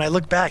 You know, when I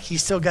look back,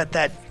 he's still got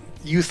that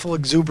youthful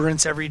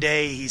exuberance every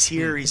day. He's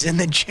here, he's in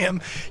the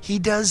gym. He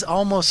does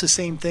almost the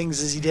same things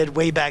as he did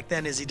way back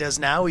then as he does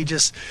now. He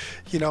just,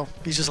 he's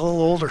just a little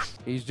older.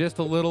 He's just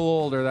a little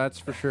older, that's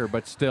for sure.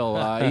 But still,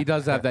 he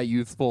does have that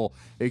youthful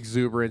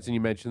exuberance. And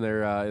you mentioned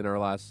there in our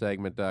last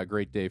segment,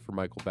 great day for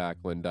Michael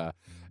Backlund,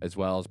 as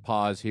well as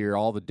Paz here.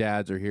 All the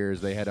dads are here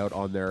as they head out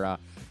on their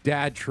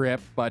dad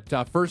trip. But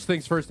first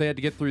things first, they had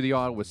to get through the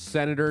Ottawa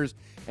Senators.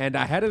 And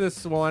ahead of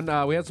this one,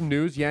 we had some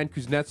news. Jan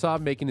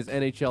Kuznetsov making his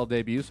NHL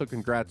debut, so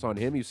congrats on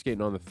him. He's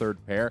skating on the third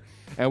pair.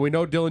 And we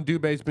know Dylan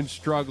Dubé's been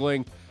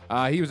struggling.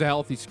 He was a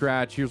healthy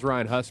scratch. Here's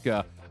Ryan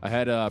Huska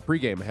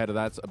pregame ahead of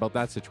that about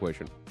that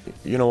situation.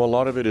 You know, a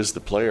lot of it is the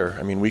player.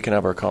 I mean, we can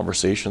have our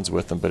conversations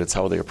with them, but it's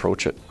how they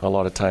approach it a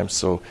lot of times.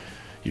 So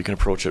you can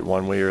approach it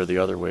one way or the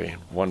other way.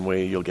 One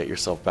way, you'll get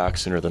yourself back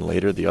sooner than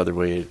later. The other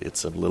way,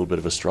 it's a little bit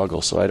of a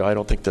struggle. So I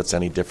don't think that's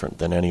any different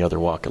than any other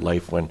walk of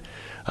life when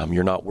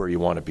you're not where you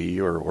want to be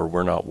or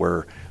we're not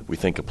where we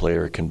think a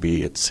player can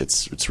be.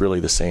 It's really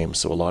the same.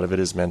 So a lot of it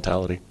is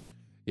mentality.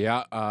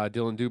 Yeah,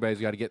 Dylan Dubé's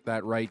got to get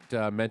that right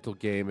mental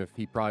game if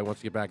he probably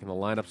wants to get back in the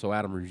lineup. So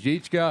Adam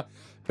Ruzicka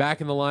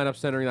back in the lineup,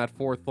 centering that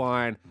fourth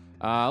line.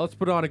 Let's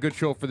put on a good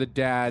show for the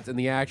dads, and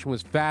the action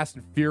was fast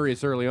and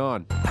furious early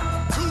on. Too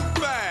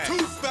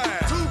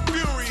fast, too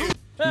furious.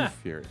 Too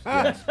furious,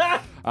 yes.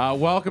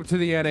 Welcome to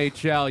the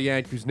NHL,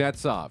 Jan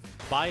Kuznetsov.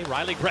 By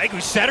Riley Gregg, who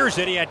centers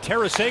it. He had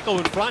Tarasenko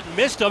in front and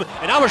missed him.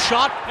 And now a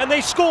shot, and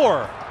they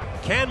score.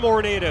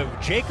 Canmore native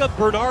Jacob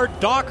Bernard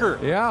Docker.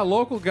 Yeah,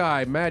 local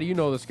guy. Matt, you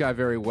know this guy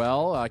very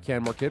well.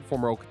 Canmore kid,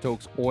 former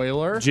Okotoks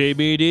Oiler.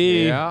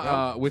 JBD.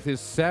 Yeah, with his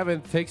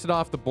seventh, takes it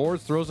off the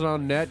boards, throws it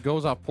on net,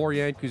 goes off poor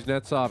Jan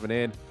Kuznetsov and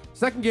in.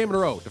 Second game in a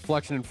row.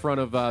 Deflection in front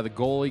of the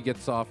goalie,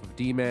 gets off of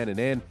D-man and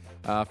in.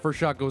 First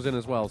shot goes in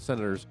as well.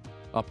 Senators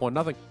up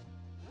 1-0. It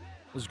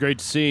was great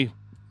to see.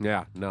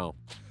 Yeah, no.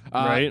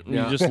 Right?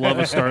 Yeah. You just love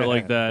a start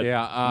like that.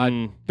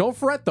 Yeah. Don't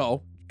fret,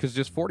 though, because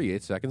just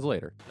 48 seconds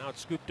later. Now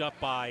it's scooped up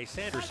by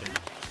Sanderson.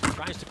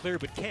 Tries to clear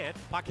but can't.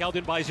 Puck held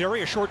in by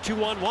Zeri. A short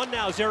 2-on-1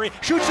 now. Zeri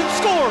shoots and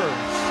scores!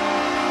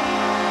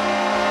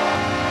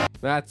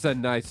 That's a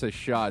nice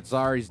shot.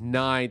 Zari's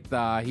ninth.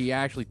 He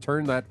actually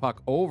turned that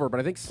puck over, but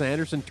I think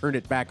Sanderson turned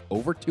it back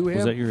over to him.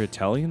 Was that your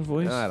Italian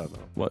voice? I don't know.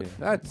 What? Yeah,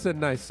 that's a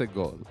nice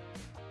goal.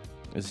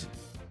 Is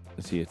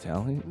he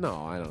Italian? No,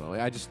 I don't know.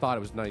 I just thought it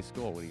was a nice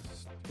goal when he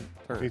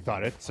turned. He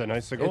thought it's a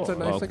nice goal. It's a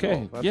nice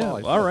goal. That's yeah.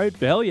 all right.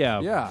 Hell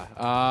yeah. Yeah.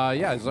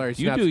 Zari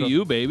You snaps do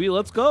you, baby.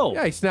 Let's go.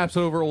 Yeah, he snaps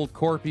over old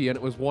Corpy, and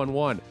it was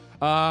 1-1.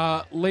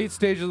 Late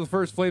stages of the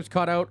first, Flames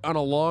caught out on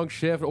a long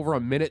shift, over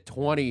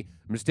 1:20.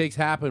 Mistakes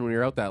happen when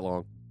you're out that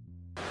long.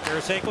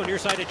 Tarasenko near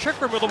side to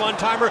Chikrin with a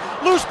one-timer.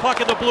 Loose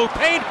puck in the blue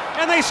paint,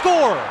 and they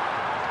score!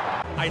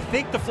 I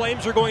think the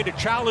Flames are going to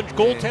challenge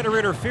goaltender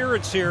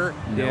interference here.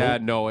 Yeah,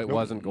 no, it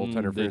wasn't goaltender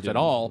interference at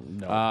all.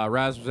 No.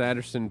 Rasmus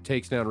Anderson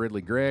takes down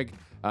Ridley Gregg,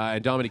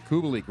 and Dominic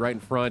Kubalik right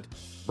in front,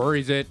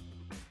 buries it.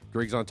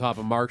 Grigg's on top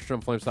of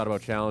Markstrom. Flames thought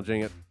about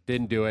challenging it,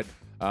 didn't do it.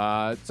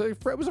 So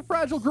it was a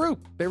fragile group.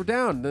 They were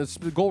down.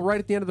 The goal right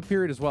at the end of the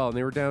period as well, and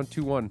they were down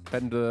 2-1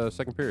 heading to the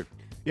second period.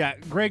 Yeah,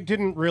 Greg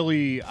didn't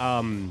really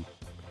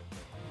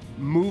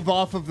move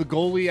off of the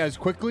goalie as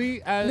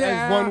quickly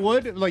as one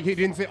would. Like, he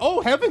didn't say, "Oh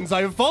heavens,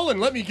 I have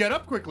fallen. Let me get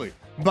up quickly."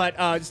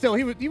 But still,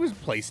 he was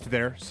placed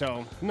there.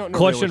 So no.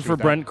 Question for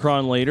Brent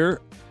Cron later: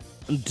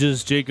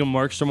 does Jacob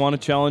Markstrom want a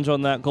challenge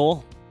on that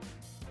goal?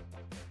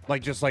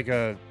 Like, just like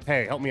a,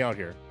 hey, help me out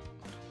here.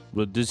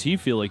 But does he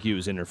feel like he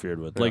was interfered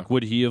with? Yeah. Like,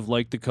 would he have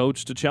liked the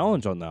coach to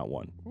challenge on that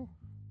one?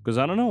 Because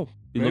I don't know.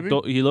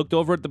 He looked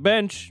over at the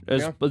bench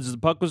as the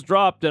puck was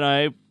dropped, and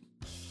I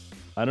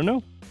don't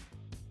know.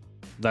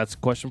 That's a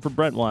question for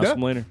Brent. We'll ask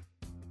him later.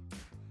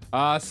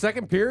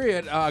 Second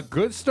period,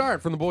 good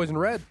start from the boys in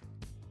red.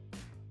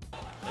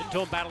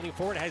 Lindholm battling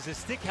forward, has his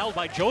stick held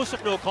by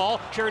Joseph, no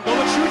call. Sharon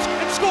Gomez shoots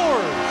and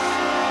scores!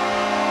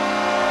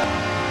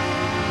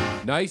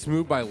 Nice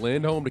move by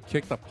Lindholm to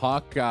kick the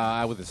puck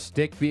with a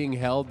stick being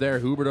held there.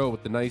 Huberdeau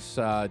with the nice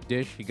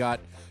dish. He got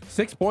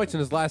 6 points in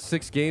his last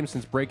 6 games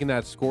since breaking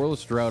that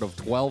scoreless drought of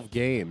 12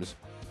 games.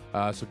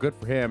 So good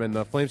for him. And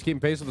the Flames keeping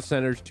pace with the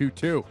Senators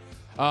 2-2.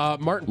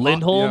 Martin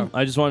Lindholm,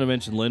 I just wanted to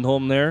mention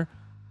Lindholm there.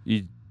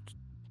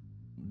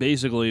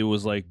 basically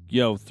was like,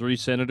 yo, 3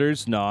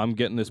 Senators, no, I'm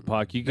getting this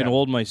puck. You can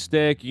hold my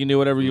stick. You can do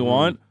whatever you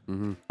want.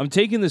 Mm-hmm. I'm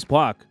taking this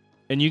puck,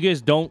 and you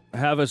guys don't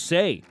have a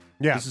say.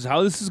 Yeah. This is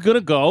how this is going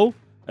to go,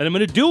 and I'm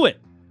going to do it.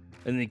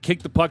 And they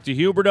kick the puck to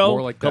Huberdeau.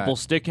 More like couple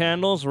that. stick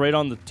handles right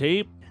on the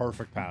tape.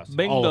 Perfect pass. All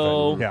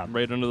Bingo. of it. Yeah.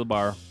 Right under the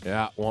bar.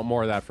 Yeah, want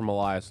more of that from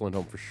Elias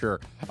Lindholm for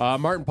sure.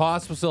 Martin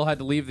Pospisil had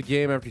to leave the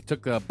game after he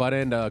took a butt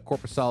end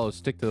Korpisalo's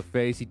stick to the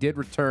face. He did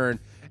return,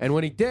 and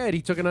when he did,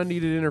 he took an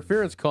unneeded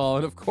interference call,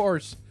 and of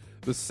course,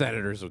 the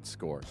Senators would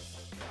score.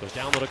 Goes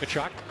down low to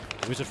Tkachuk.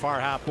 Moves it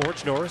far half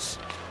boards. Norris.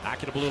 Back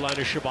to the blue line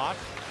to Shabbat.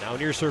 Now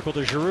near circle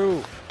to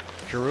Giroux.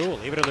 Giroux will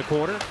leave it in the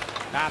corner.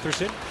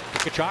 Atherson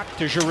to Tkachuk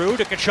to Giroux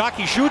to Tkachuk.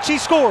 He shoots. He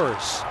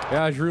scores.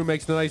 Yeah, Giroux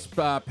makes a nice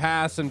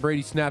pass, and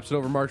Brady snaps it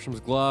over Markstrom's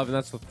glove, and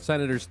that's the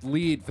Senators'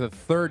 lead for the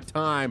third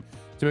time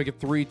to make it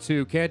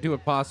 3-2. Can't do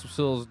what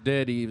Pospisil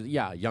did. He's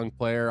a young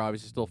player,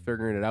 obviously still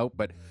figuring it out,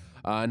 but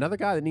another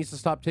guy that needs to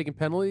stop taking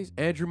penalties,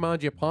 Andrew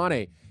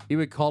Mangiapane. He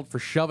would called for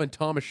shoving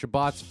Thomas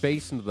Shabbat's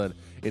face into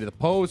the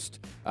post.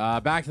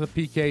 Back to the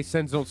PK.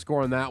 Sens don't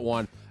score on that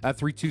one. That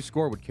 3-2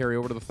 score would carry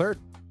over to the third.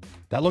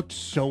 That looked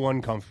so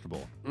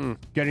uncomfortable.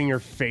 Getting your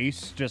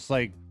face just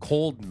like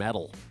Cold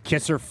metal.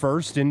 kisser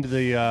first into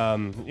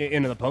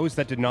the post.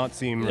 That did not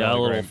seem Yeah, really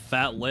a little great.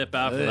 fat lip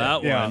after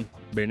that Yeah. one.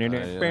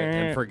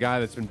 And for a guy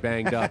that's been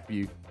banged up,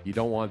 you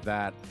don't want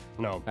that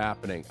No.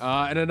 happening.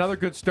 And another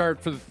good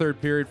start for the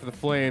third period for the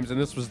Flames, and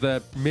this was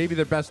maybe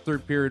their best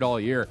third period all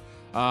year.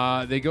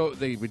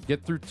 They would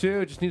get through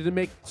 2, just needed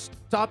to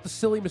stop the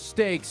silly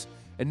mistakes,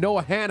 and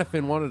Noah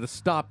Hannafin wanted to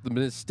stop the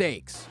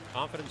mistakes.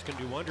 Confidence can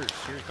do wonders.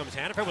 Here comes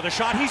Hannafin with a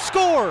shot. He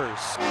scores.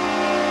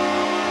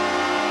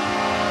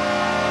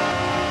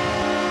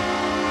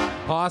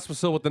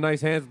 Pospisil with the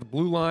nice hands at the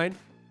blue line,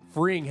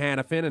 freeing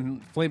Hannafin,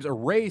 and Flames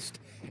erased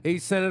a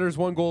Senators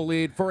 1-goal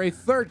lead for a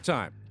third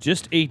time.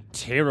 Just a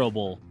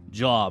terrible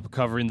job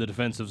covering the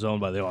defensive zone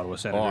by the Ottawa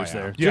Senators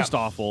there. Yeah. Just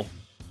awful.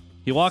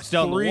 He walks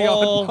down the 3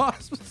 wall. on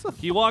Pospisil.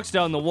 He walks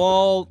down the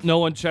wall. No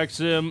one checks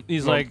him.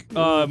 He's like,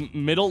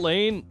 middle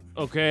lane,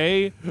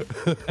 okay.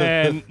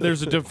 And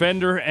there's a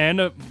defender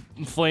and a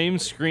flame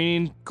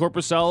screening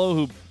Korpisalo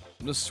who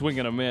is swing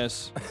and a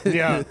miss.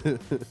 Yeah.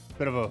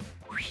 Bit of a.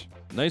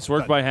 Nice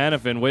work by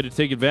Hannafin. Way to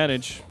take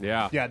advantage.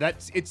 Yeah. Yeah,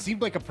 it seemed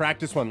like a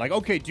practice one. Like,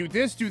 okay, do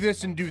this,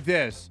 and do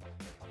this.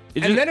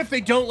 It And just- then if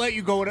they don't let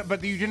you go,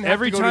 but you didn't have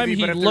Every to go time to the,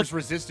 he but if looked- there's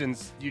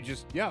resistance, you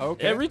just,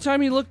 okay. Every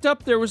time he looked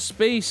up, there was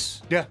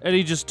space. Yeah. And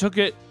he just took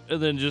it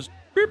and then just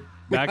beep,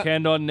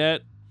 backhand on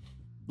net.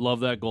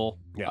 Love that goal.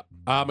 Yeah.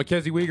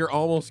 Mackenzie Weegar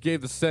almost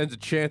gave the Sens a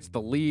chance to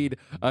lead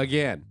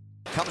again.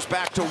 Comes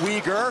back to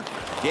Weegar.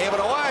 Gave it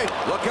away.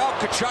 Look out.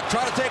 Tkachuk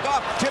trying to take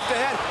off. Tipped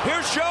ahead.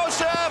 Here's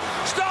Joseph.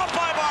 Stopped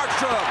by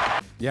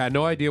Markstrom. Yeah,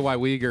 no idea why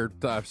Weegar,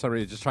 for some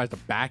reason, just tries to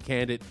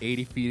backhand it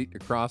 80 feet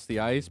across the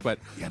ice. But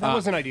Yeah, that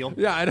wasn't ideal.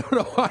 Yeah, I don't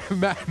know why.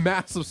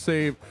 Massive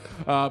save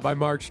by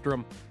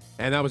Markstrom.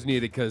 And that was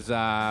needed because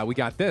we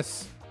got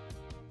this.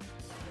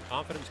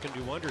 Confidence can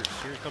do wonders.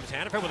 Here comes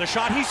Hannafin with a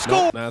shot. He Nope,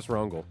 scores. that's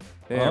wrong goal.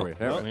 There we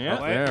go. yeah.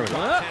 There we go.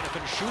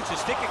 Hannafin shoots. His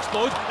stick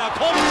explodes. Now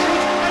Coleman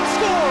shoots and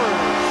scores.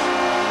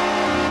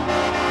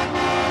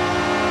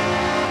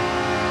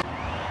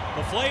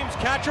 The Flames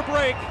catch a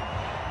break,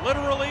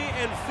 literally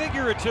and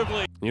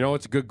figuratively. You know,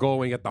 it's a good goal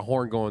when you get the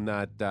horn going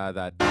that.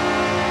 When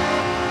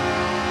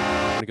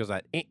it goes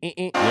that.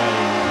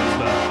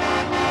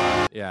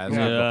 Yeah, it's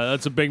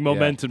That's a big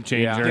momentum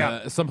changer.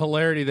 Yeah. Some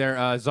hilarity there.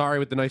 Zari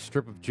with the nice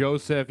strip of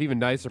Joseph. Even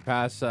nicer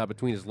pass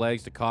between his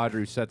legs to Kadri,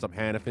 who sets up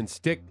Hannafin.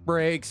 Stick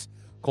breaks.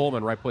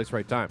 Coleman, right place,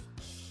 right time.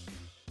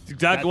 It's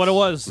exactly what it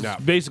was. Yeah.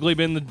 It's basically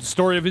been the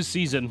story of his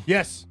season.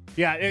 Yes.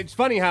 Yeah, it's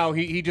funny how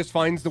he just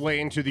finds the way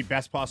into the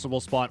best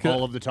possible spot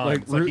all of the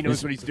time. It's like he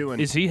knows what he's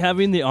doing. Is he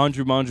having the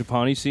Andrew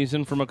Mangiapane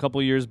season from a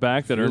couple years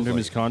back that earned him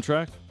his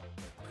contract?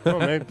 Oh,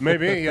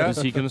 maybe, yeah.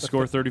 Is he going to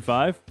score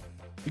 35?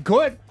 He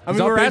could. I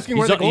mean, we're asking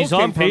where the goals He's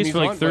on came from. pace He's for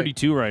like on,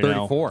 32 right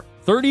 34. now.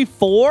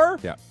 34?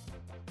 Yeah.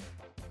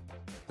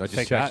 I just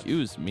Take checked.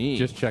 Excuse me.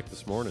 Just checked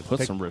this morning.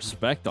 Put some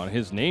respect on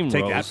his name,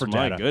 Take Rose. that for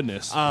My data.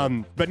 goodness.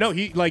 But no,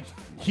 he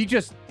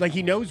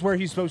knows where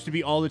he's supposed to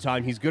be all the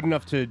time. He's good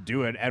enough to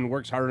do it and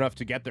works hard enough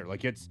to get there.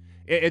 Like it's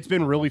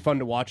been really fun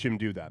to watch him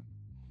do that.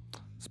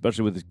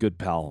 Especially with his good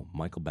pal,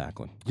 Michael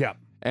Backlund. Yeah.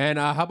 And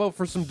how about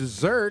for some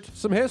dessert,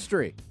 some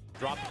history?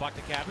 Drop the puck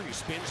to Kadri, who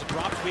spins and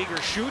drops.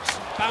 Weegar shoots.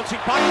 Bouncing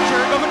puck.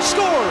 Chernikov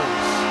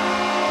scores.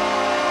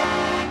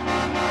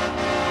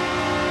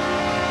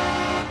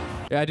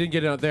 Yeah, I didn't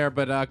get it out there,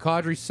 but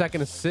Kadri's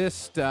second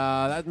assist,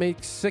 that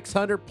makes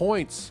 600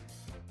 points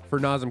for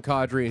Nazem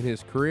Kadri in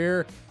his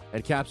career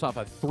and caps off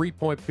a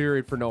 3-point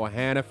period for Noah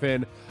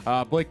Hannafin.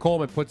 Blake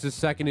Coleman puts his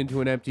second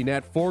into an empty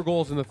net. 4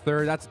 goals in the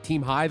third. That's a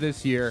team high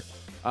this year.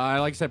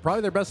 Like I said,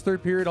 probably their best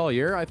third period all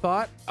year, I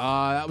thought.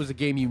 That was a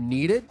game you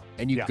needed,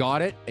 and you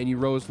got it, and you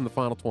rose from the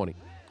final 20.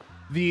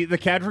 The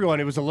Kadri one,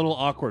 it was a little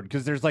awkward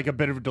because there's like a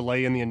bit of a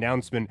delay in the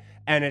announcement,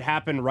 and it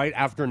happened right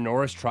after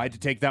Norris tried to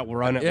take that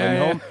run at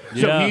Lindholm.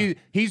 So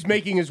he's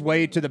making his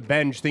way to the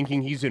bench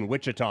thinking he's in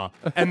Wichita,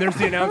 and there's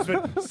the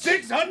announcement,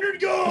 600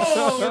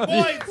 goals or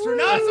points for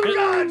Nazem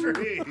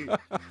Kadri.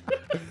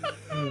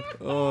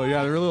 Oh,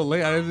 yeah, they were a little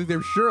late. I didn't think they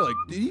were sure. Like,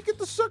 did he get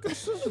the second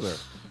assist there?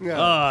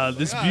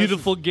 This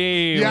beautiful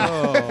game. Yeah.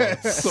 Oh,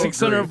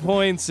 600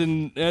 points,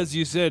 and as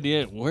you said,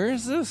 where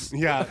is this?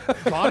 Yeah.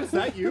 God, is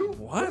that you?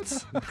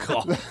 What?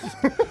 God.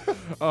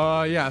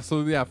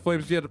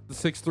 Flames get the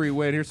 6-3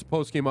 win. Here's the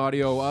post-game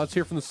audio. Let's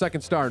hear from the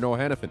second star, Noah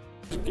Hannafin.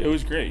 It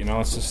was great.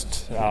 It's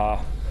just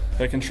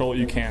they control what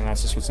you can.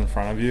 That's just what's in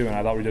front of you, and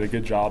I thought we did a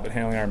good job at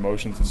handling our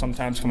emotions. And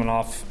sometimes coming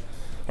off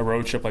a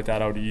road trip like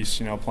that out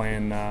east,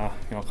 playing,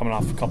 coming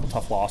off a couple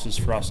tough losses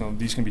for us.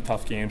 These can be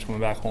tough games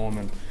coming back home,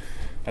 and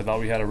I thought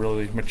we had a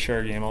really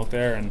mature game out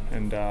there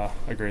and a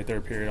great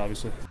third period,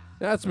 obviously.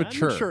 That's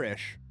mature.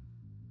 Mature-ish.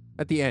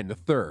 At the end, the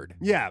third.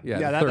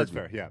 That's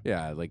fair. Yeah.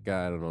 Yeah, like,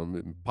 I don't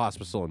know,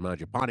 Pospisil and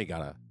Mangiapane got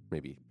to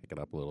maybe pick it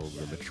up a little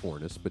bit of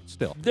matureness, but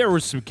still. There were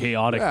some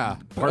chaotic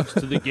parts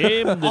to the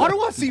game.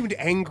 Ottawa seemed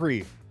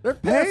angry. They're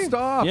pissed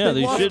off. Yeah,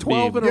 they lost should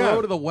 12 be. in a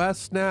row to the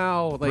West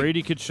now. Like,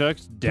 Brady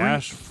Tkachuk's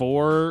dash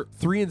 4.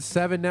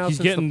 3-7 now. He's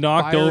since getting the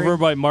knocked firing. over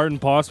by Martin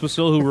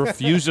Pospisil, who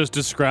refuses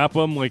to scrap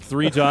him like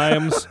 3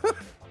 times,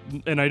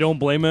 and I don't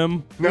blame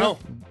him. No.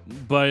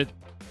 But,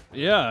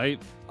 I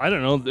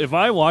don't know. If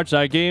I watch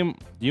that game,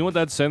 you know what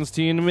that Sens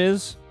team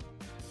is?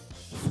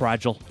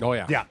 Fragile. Oh,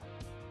 yeah.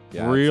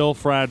 Yeah. Real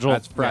fragile.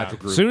 That's fragile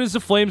group. As soon as the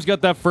Flames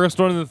got that first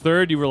one in the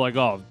third, you were like,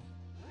 oh,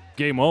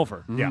 game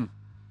over. Yeah.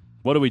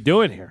 What are we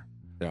doing here?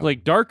 Yeah.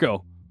 Like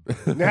Darko.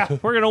 Yeah.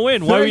 We're going to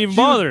win. Why are we even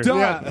bothered?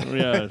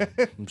 Yeah.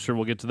 I'm sure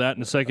we'll get to that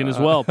in a second as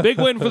well. Big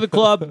win for the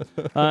club.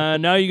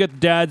 Now you got the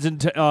dads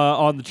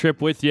on the trip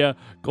with you,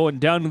 going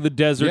down to the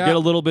desert, get a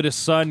little bit of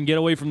sun, get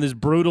away from this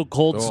brutal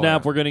cold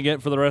snap we're going to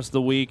get for the rest of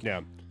the week.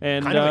 Yeah.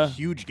 And kind of a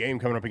huge game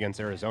coming up against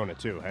Arizona,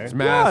 too, hey? It's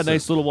massive.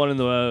 Nice little one in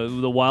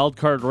the wild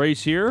card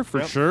race here,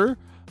 for sure.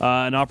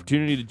 An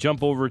opportunity to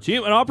jump over a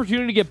team, an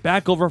opportunity to get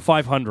back over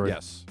 500.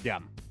 Yes. Yeah.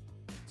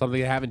 Something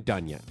they haven't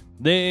done yet.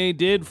 They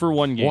did for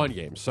one game. One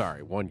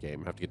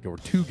game. Have to get over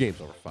 2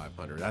 games over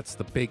 500. That's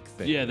the big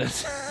thing. Yeah,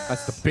 that's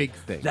the big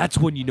thing. That's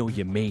when you know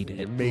you made it.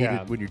 You made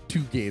it when you're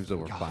 2 games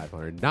over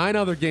 500. 9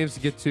 other games to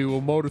get to.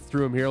 We'll motor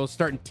through them here. Let's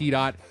start in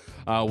T-Dot.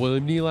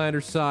 William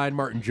Nylander's side.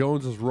 Martin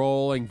Jones is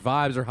rolling.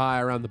 Vibes are high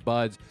around the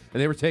Buds.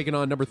 And they were taking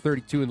on number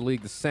 32 in the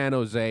league, the San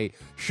Jose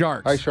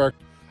Sharks. Hi, Shark.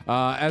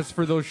 As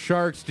for those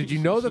Sharks, did you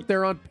know that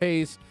they're on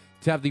pace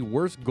to have the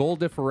worst goal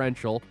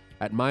differential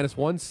at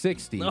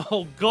 -160?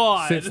 Oh,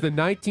 God. Since the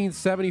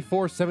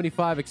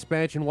 1974-75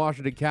 expansion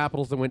Washington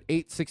Capitals that went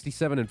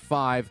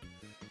 8-67-5. And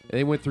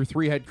they went through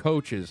 3 head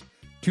coaches.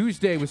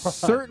 Tuesday was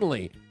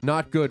certainly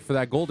not good for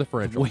that goal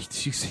differential. Wait,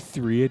 did you say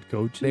 3 head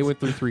coaches? They went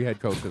through 3 head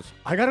coaches.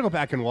 I got to go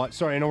back and watch.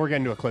 Sorry, I know we're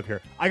getting to a clip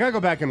here. I got to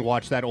go back and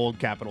watch that old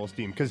Capitals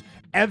team because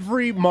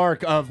every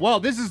mark of,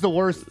 this is the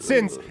worst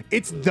since,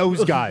 it's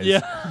those guys.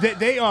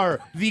 They are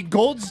the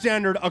gold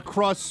standard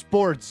across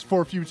sports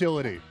for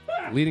futility.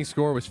 Leading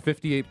score was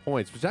 58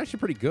 points, which is actually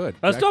pretty good.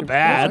 That's not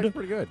bad. That's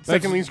pretty good.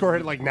 Second leading score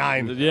hit like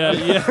 9. Yeah.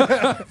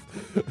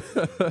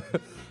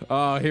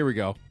 Here we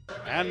go.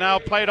 And now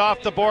played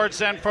off the boards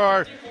then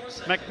for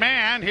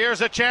McMahon.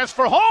 Here's a chance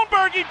for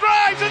Holmberg. He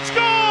drives and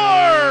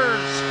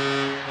scores!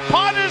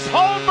 Pontus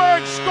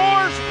Holmberg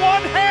scores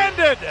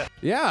one-handed.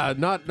 Yeah,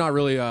 not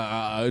really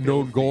a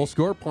known goal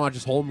scorer.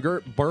 Pontus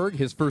Holmberg,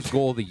 his first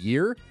goal of the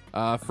year.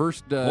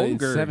 First in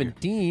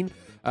 17.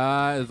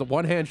 The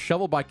one-hand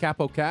shovel by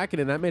Capo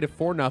Kakinen, and that made it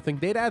 4-0.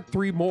 They'd add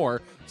 3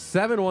 more.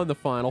 7-1 the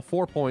final.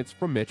 4 points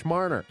from Mitch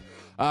Marner.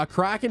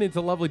 Kraken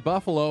into lovely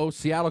Buffalo.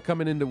 Seattle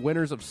coming into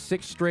winners of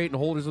 6 straight and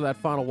holders of that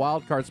final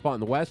wild card spot in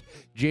the West.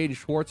 Jaden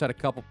Schwartz had a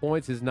couple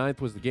points. His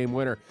 9th was the game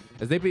winner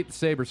as they beat the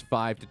Sabres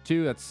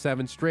 5-2. That's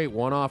 7 straight,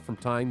 1 off from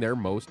tying their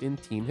most in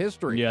team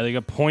history. Yeah, they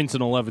got points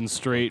in 11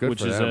 straight,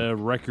 which is a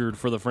record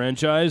for the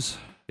franchise.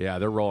 Yeah,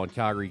 they're rolling.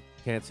 Calgary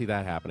can't see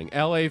that happening.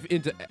 LA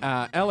into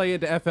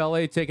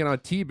FLA, taking on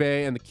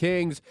T-Bay, and the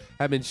Kings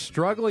have been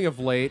struggling of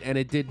late, and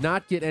it did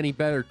not get any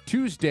better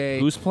Tuesday.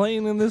 Who's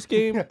playing in this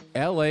game?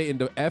 LA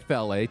into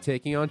FLA,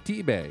 taking on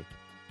T-Bay.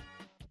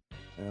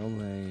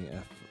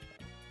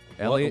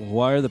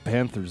 Why are the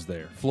Panthers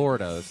there?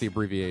 Florida. That's the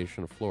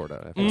abbreviation of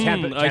Florida.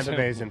 Tampa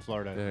Bay's in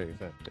Florida. There you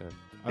go.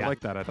 I like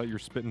that. I thought you were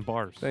spitting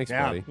bars. Thanks,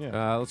 buddy.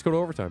 Yeah. Let's go to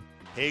overtime.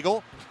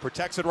 Hagel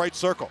protects it right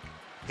circle.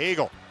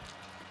 Hagel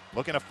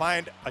looking to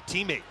find a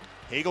teammate.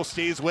 Hagel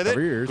stays with it.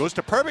 Goes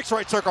to Perbix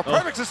right circle.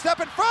 Perbix a step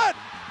in front.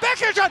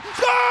 Backhand shot.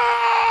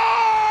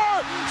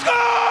 Score!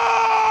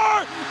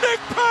 Score! Nick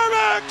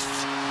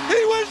Perbix!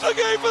 He wins the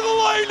game for the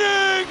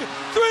Lightning.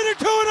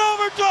 3-2 in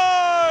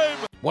overtime.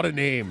 What a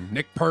name,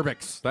 Nick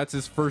Perbix. That's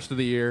his first of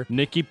the year.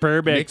 Nicky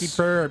Perbix. Nicky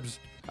Perbs.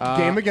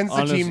 Game against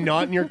the team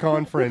not in your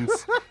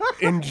conference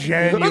in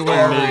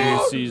January.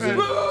 Season.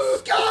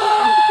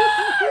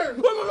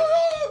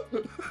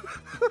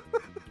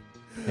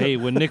 Hey,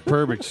 when Nick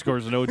Perbix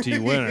scores an OT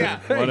winner,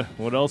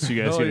 what else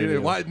you guys gonna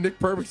do? Why Nick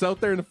Perbix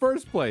out there in the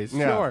first place?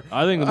 Yeah. Sure.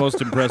 I think the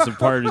most impressive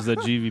part is that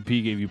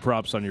GVP gave you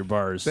props on your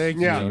bars. Thank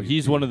you. know,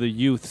 he's one of the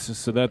youths,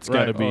 so that's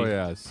got to be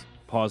yes.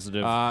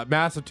 positive.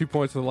 Massive 2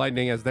 points for the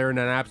Lightning as they're in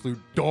an absolute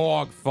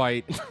dog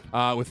fight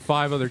with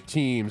 5 other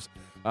teams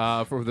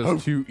for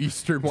those 2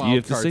 Eastern wild Do you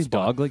have to card say spots.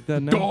 dog like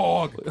that now?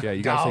 Dog. Yeah,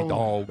 you gotta say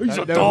dog. He's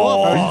a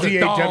dog.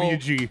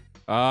 D-A-W-G.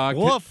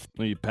 Woof.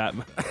 You Pat.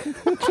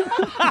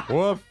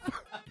 Woof.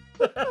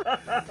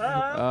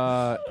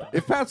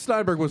 If Pat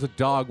Steinberg was a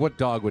dog, what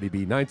dog would he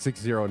be?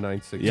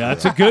 960-960. Yeah,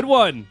 that's a good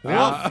one.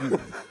 I'm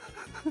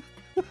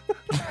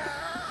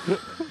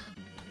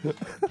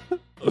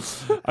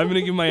going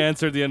to give my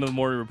answer at the end of the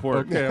morning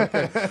report.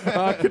 Okay.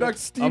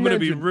 Canucks steam I'm going to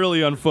be engine.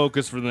 really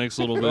unfocused for the next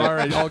little bit. All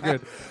right, all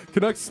good.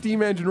 Canucks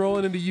steam engine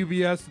rolling into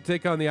UBS to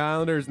take on the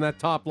Islanders, and that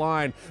top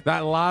line, that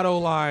Lotto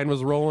line,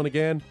 was rolling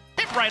again.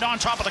 Hit right on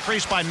top of the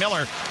crease by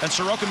Miller, and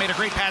Soroka made a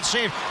great pad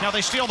save. Now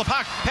they steal the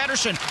puck.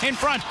 Pedersen in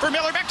front for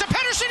Miller. Back to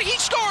Pedersen. He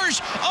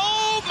scores.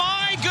 Oh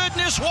my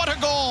goodness, what a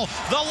goal!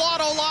 The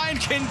Lotto line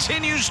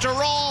continues to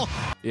roll.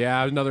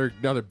 Yeah, another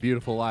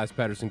beautiful Elias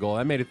Pettersson goal.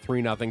 That made it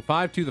 3-0.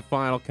 5-2 the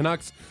final.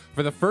 Canucks,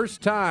 for the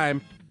first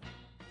time,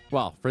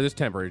 well, for this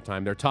temporary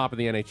time, they're top of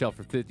the NHL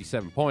for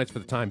 57 points for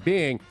the time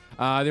being.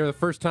 They were the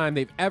first time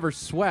they've ever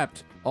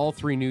swept all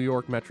 3 New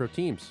York Metro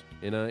teams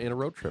in a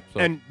road trip. So.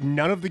 And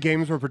none of the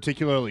games were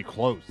particularly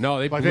close. No,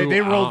 they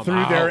they rolled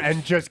through there out.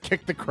 and just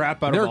kicked the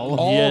crap out They're of all of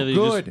them. all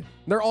they good.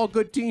 They're all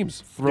good teams.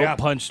 Throat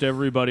punched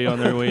everybody on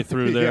their way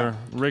through there.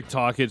 Rick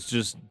Tockett's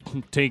just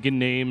taking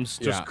names,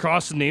 just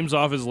crossing names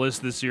off his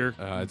list this year.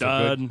 It's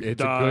a good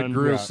group.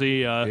 We'll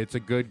see. It's a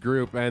good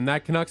group. And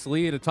that Canucks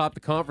lead atop the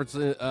conference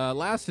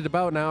lasted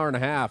about an hour and a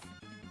half.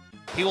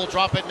 He will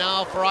drop it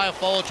now for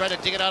Iafallo, trying to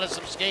dig it out of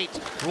some skates.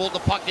 Rolled the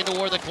puck into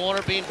where the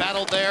corner, being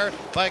battled there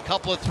by a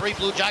couple of 3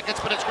 Blue Jackets,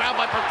 but it's grabbed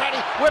by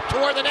Perfetti. Whipped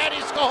toward the net, he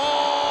scores!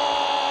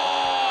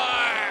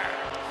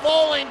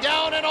 Falling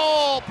down and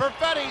all.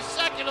 Perfetti,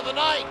 second of the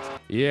night.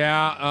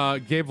 Yeah,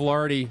 Gabe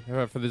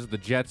Vlardy for the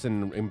Jets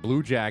and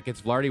Blue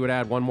Jackets. Vlardy would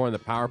add one more in the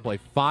power play.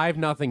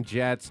 5-0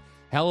 Jets.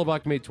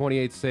 Hellebuck made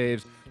 28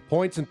 saves.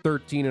 Points in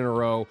 13 in a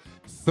row.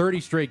 30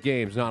 straight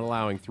games not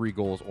allowing 3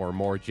 goals or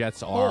more.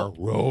 Jets are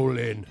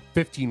rolling.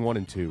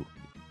 15-1-2.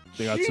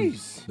 They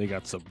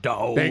got some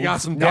dogs. They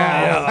got some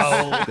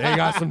dogs. They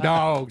got some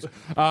dogs.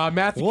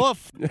 Matthew.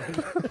 Woof.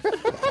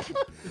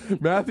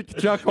 Matthew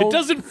Tkachuk home. It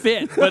doesn't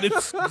fit, but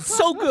it's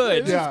so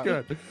good. It's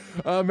good.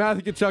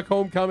 Matthew Tkachuk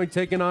homecoming,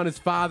 taking on his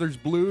father's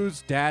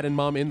Blues. Dad and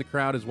mom in the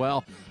crowd as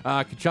well.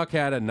 Tkachuk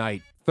had a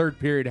night. 3rd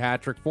period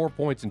hat trick. 4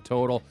 points in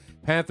total.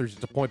 Panthers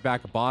just a point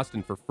back of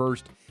Boston for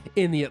first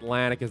in the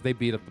Atlantic as they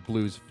beat up the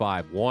Blues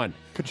 5-1.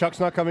 Kachuk's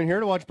not coming here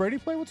to watch Brady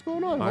play? What's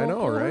going on? I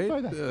know,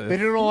 right? They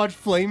didn't watch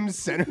Flames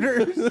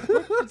Senators?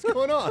 What's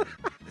going on?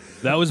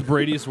 That was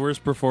Brady's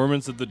worst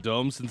performance at the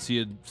Dome since he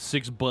had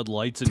 6 Bud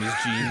Lights in his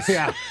jeans.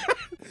 Yeah.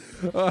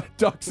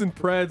 Ducks and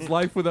Preds,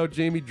 life without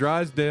Jamie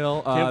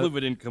Drysdale. Can't believe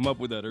I didn't come up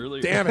with that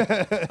earlier. Damn it.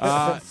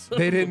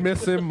 They didn't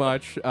miss him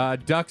much.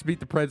 Ducks beat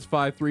the Preds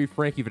 5-3.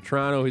 Frankie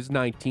Vetrano, his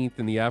 19th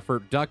in the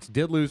effort. Ducks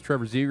did lose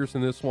Trevor Zegers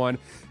in this one.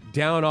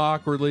 Down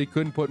awkwardly,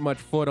 couldn't put much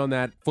foot on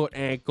that foot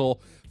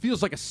ankle.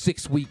 Feels like a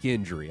 6-week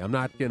injury. I'm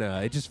not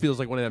gonna. It just feels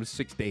like one of them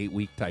 6 to 8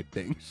 week type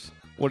things.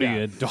 What are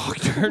you, a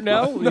doctor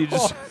now? No, You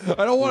just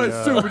I don't want to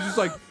assume. It's just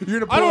like you're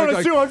gonna. Put I don't want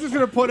like, to assume. I'm just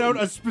going to put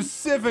out a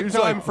specific it's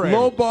time like frame.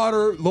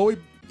 Low.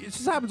 It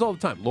just happens all the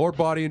time. Lower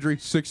body injury,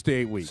 6 to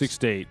 8 weeks. 6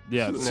 to 8.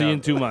 Yeah. See you in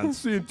 2 months.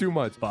 See you in 2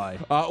 months. Bye.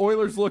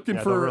 Oilers looking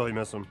Yeah, for they'll really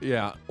miss him.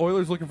 Yeah,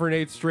 Oilers looking for an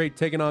 8th straight,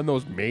 taking on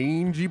those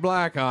mangy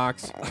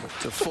Blackhawks.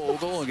 To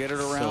Fogle and get it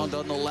around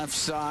on the left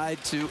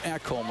side to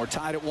Ekholm. We're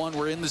tied at 1.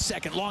 We're in the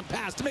second. Long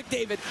pass to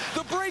McDavid.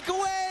 The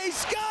breakaway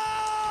scores!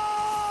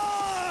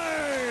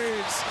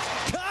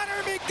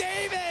 Connor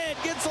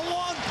McDavid gets a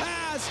long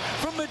pass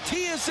from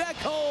Matthias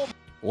Ekholm.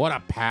 What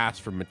a pass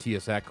from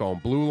Matthias Ekholm.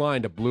 Blue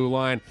line to blue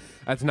line.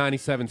 That's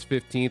 97's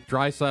 15th.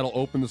 Draisaitl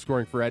opened the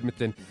scoring for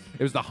Edmonton.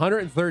 It was the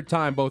 103rd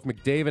time both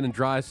McDavid and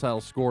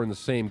Draisaitl score in the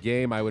same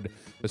game. I would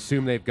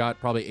assume they've got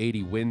probably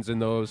 80 wins in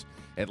those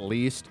at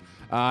least.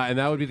 And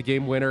that would be the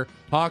game winner.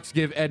 Hawks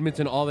give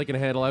Edmonton all they can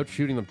handle, out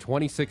shooting them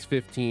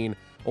 26-15.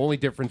 Only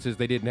difference is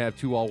they didn't have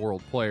 2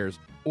 all-world players.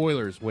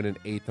 Oilers win an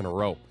 8th in a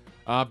row.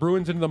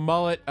 Bruins into the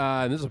mullet.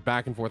 And this is a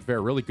back-and-forth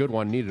affair. Really good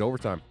one. Needed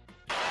overtime.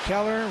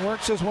 Keller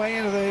works his way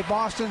into the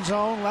Boston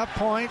zone, left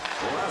point,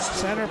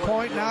 center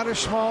point, now to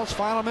Schmaltz.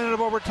 Final minute of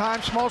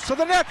overtime. Schmaltz to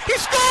the net. He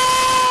scores!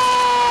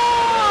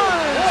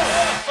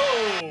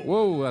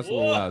 Whoa, that's a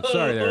little loud.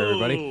 Sorry there,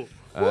 everybody.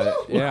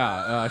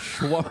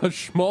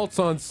 Schmaltz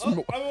on...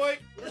 I'm awake.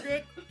 We're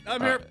good.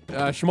 I'm here.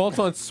 Schmaltz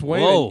on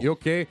Swayman. Whoa. You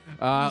okay?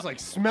 It's like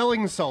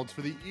smelling salts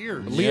for the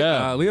ears.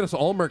 Leonis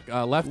Allmark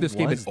left this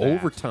game in was that?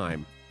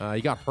 overtime.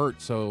 He got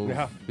hurt,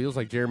 so feels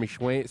like Jeremy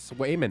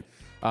Swayman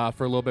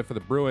for a little bit for the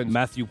Bruins.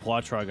 Matthew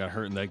Poitras got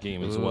hurt in that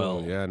game as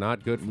well. Yeah,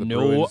 not good for the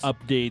No Bruins.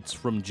 updates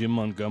from Jim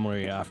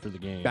Montgomery after the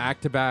game.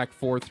 Back-to-back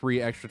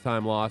 4-3 extra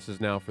time losses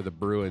now for the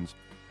Bruins.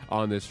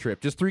 on this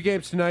trip. Just 3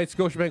 games tonight.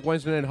 Scotiabank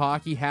Wednesday night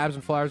hockey. Habs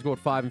and Flyers go at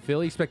 5 in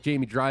Philly. Expect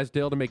Jamie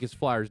Drysdale to make his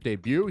Flyers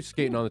debut. He's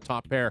skating on the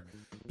top pair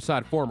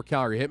beside former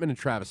Calgary Hitman and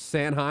Travis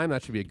Sanheim.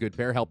 That should be a good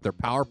pair. Help their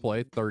power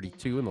play,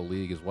 32 in the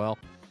league as well.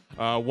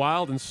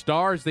 Wild and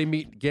Stars, they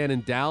meet again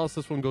in Dallas.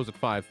 This one goes at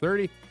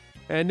 5:30.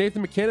 And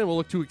Nathan McKinnon will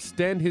look to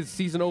extend his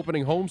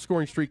season-opening home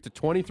scoring streak to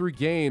 23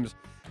 games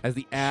as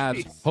the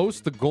Avs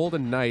host the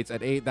Golden Knights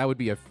at 8. That would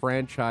be a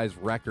franchise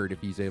record if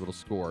he's able to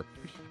score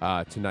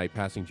tonight,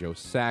 passing Joe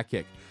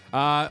Sakic.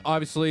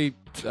 Obviously,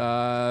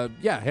 here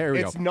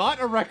we go. It's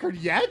not a record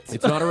yet?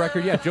 It's not a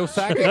record yet. Joe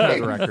Sakic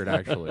has a record,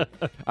 actually.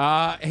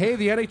 Hey,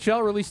 the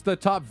NHL released the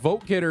top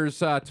vote getters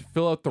to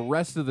fill out the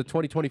rest of the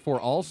 2024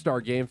 All-Star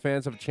Game.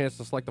 Fans have a chance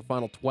to select the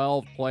final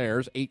 12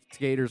 players, 8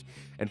 skaters,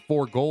 and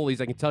 4 goalies.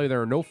 I can tell you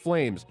there are no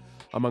Flames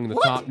among the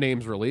top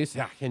names released.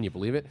 Yeah, can you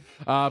believe it?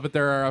 But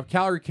there are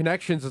Calgary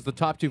connections as the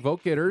top 2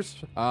 vote getters.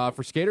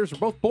 For skaters, were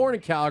both born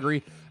in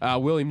Calgary,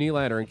 William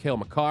Nylander and Cale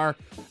Makar.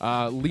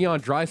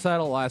 Leon Draisaitl,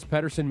 Elias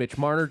Pettersson, Mitch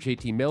Marner,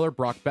 JT Miller,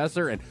 Brock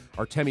Besser, and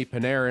Artemi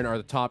Panarin are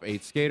the top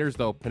 8 skaters,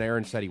 though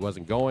Panarin said he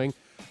wasn't going.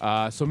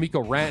 So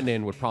Mikko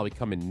Rantanen would probably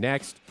come in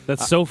next.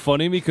 That's so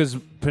funny because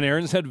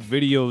Panarin's had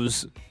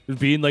videos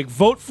being like,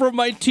 vote for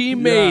my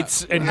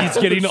teammates, and he's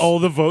getting all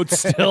the votes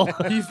still.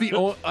 He's the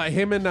only,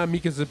 him and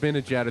Mika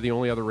Zibanejad are the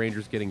only other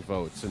Rangers getting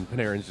votes, and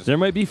Panarin's just... There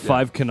might be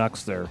 5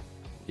 Canucks there.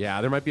 Yeah,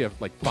 there might be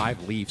like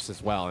 5 Leafs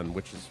as well, and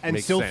which is and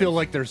makes still sense. feel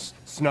like there's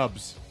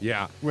snubs.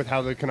 Yeah, with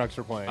how the Canucks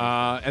are playing.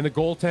 And the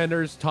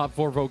goaltenders, top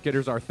 4 vote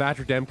getters are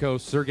Thatcher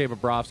Demko, Sergei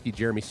Bobrovsky,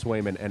 Jeremy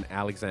Swayman, and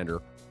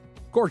Alexander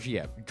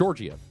Georgiev.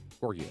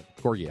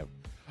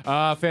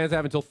 Fans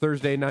have until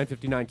Thursday,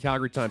 9:59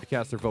 Calgary time to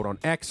cast their vote on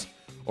X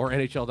or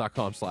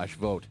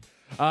NHL.com/vote.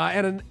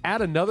 And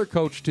add another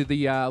coach to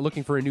the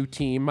looking for a new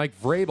team, Mike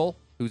Vrabel,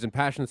 whose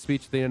impassioned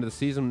speech at the end of the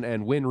season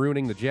and win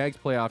ruining the Jags'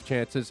 playoff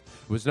chances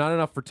was not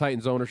enough for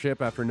Titans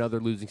ownership after another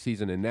losing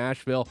season in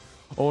Nashville.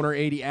 Owner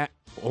Amy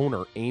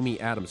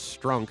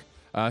Adams-Strunk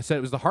said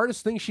it was the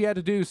hardest thing she had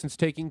to do since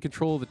taking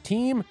control of the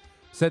team.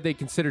 Said they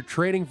considered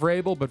trading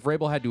Vrabel, but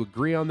Vrabel had to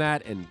agree on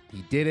that, and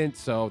he didn't,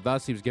 so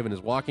thus he was given his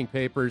walking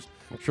papers.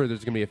 I'm sure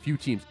there's going to be a few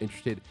teams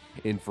interested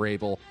in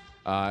Vrabel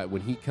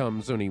when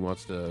he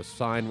wants to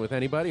sign with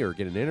anybody or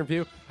get an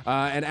interview.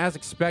 And as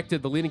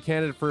expected, the leading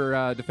candidate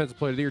for Defensive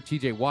Player of the Year,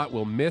 T.J. Watt,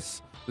 will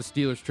miss the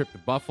Steelers' trip to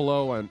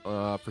Buffalo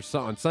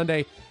on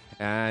Sunday.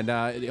 And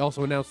they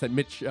also announced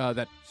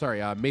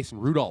that Mason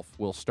Rudolph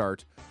will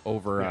start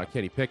over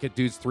Kenny Pickett.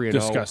 Dude's 3-0.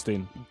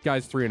 Disgusting.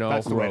 Guy's 3-0.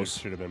 That's the way it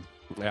should have been.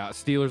 Yeah,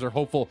 Steelers are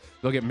hopeful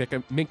they'll get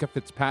Minka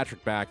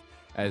Fitzpatrick back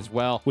as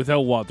well.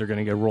 Without Watt, they're going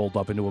to get rolled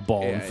up into a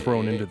ball and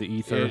thrown into the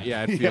ether.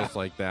 It feels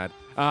like that.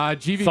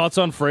 GV Thoughts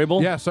on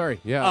Vrabel? Yeah, sorry.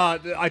 Yeah,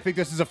 I think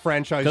this is a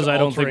franchise because I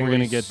don't think we're going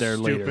to get there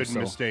stupid later.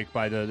 Mistake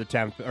by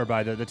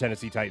the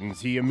Tennessee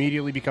Titans. He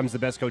immediately becomes the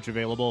best coach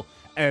available,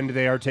 and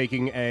they are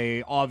taking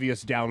a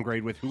obvious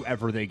downgrade with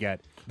whoever they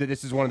get. That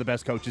this is one of the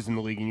best coaches in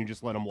the league, and you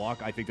just let him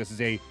walk. I think this is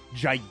a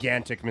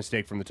gigantic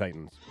mistake from the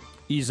Titans.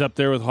 He's up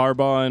there with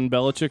Harbaugh and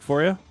Belichick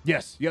for you?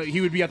 Yes, yeah, he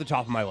would be at the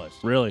top of my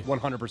list. Really?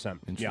 100%.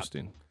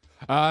 Interesting.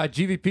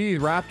 GVP,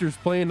 Raptors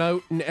playing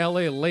out in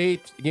LA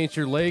late against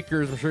your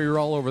Lakers. I'm sure you're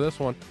all over this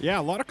one. Yeah,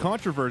 a lot of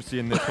controversy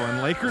in this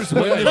one. Lakers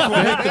win this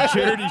one at the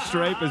charity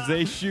stripe as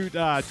they shoot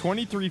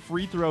 23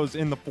 free throws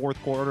in the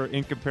fourth quarter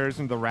in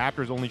comparison to the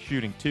Raptors only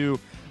shooting 2.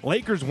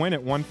 Lakers win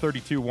at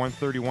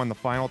 132-131. The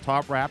final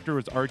top Raptor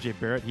was RJ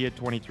Barrett. He had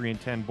 23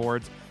 and 10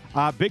 boards.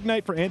 Big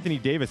night for Anthony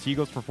Davis. He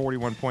goes for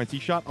 41 points. He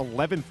shot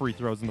 11 free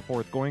throws in the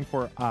fourth, going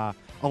for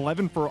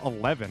 11 for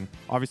 11,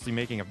 obviously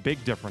making a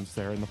big difference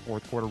there in the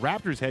fourth quarter.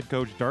 Raptors head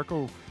coach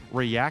Darko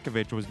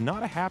Rajakovic was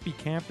not a happy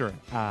camper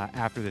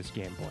after this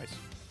game, boys.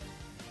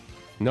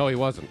 No, he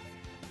wasn't.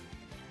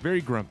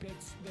 Very grumpy.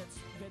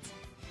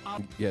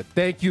 Yeah,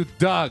 thank you,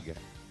 Doug.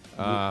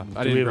 I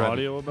we didn't have grab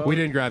audio about We it?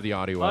 didn't grab the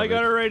audio. I of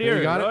got it right here.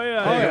 You got it? Oh,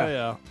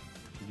 yeah.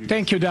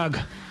 Thank you, Doug.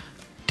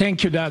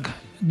 Thank you, Doug.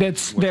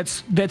 That's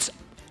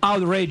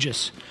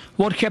outrageous.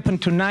 What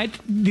happened tonight,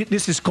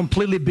 this is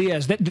completely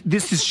BS.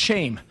 This is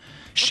shame.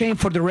 Shame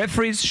for the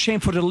referees, shame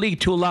for the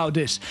league to allow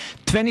this.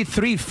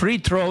 23 free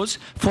throws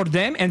for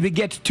them, and we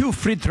get 2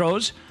 free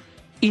throws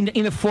in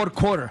the fourth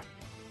quarter.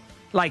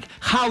 Like,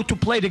 how to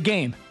play the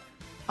game.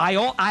 I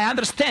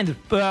understand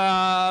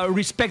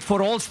respect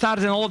for all stars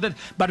and all of that,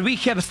 but we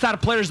have star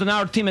players on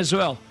our team as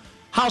well.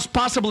 How's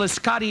possible that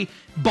Scotty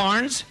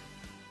Barnes,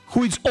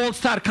 who is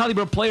all-star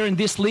caliber player in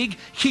this league,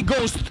 he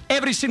goes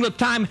every single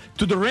time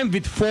to the rim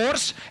with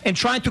force and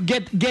trying to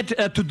get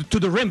to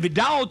the rim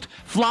without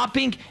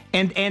flopping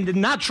and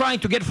not trying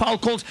to get foul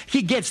calls.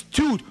 He gets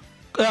 2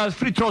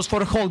 free throws for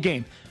the whole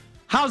game.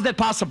 How's that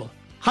possible?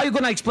 How are you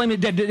going to explain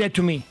that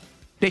to me?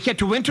 They had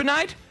to win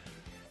tonight?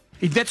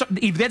 If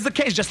that's the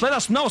case, just let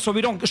us know so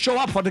we don't show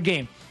up for the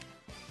game.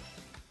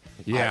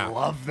 Yeah. I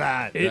love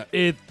that.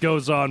 It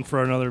goes on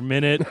for another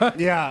minute.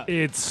 Yeah.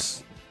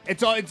 It's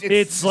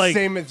like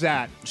same as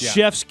that.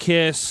 Chef's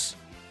kiss.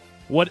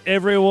 What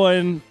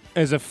everyone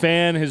as a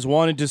fan, has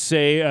wanted to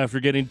say after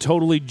getting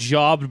totally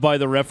jobbed by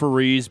the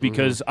referees,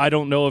 because I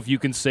don't know if you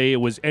can say it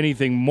was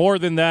anything more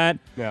than that.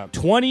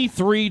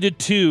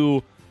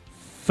 23-2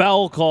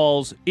 foul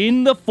calls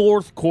in the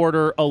fourth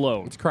quarter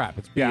alone. It's crap.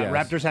 It's BS. Yeah,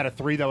 Raptors had a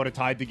 3 that would have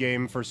tied the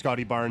game for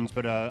Scotty Barnes,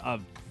 but a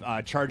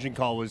charging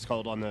call was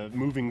called on the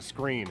moving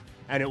screen,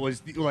 and it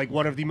was like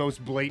one of the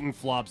most blatant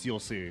flops you'll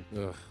see.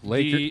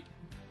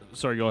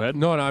 Sorry, go ahead.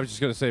 No, I was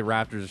just going to say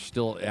Raptors are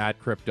still at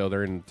crypto.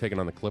 They're taking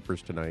on the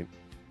Clippers tonight.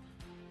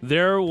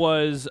 There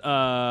was,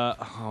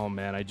 oh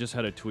man, I just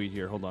had a tweet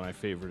here. Hold on, I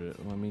favored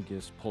it. Let me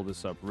just pull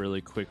this up really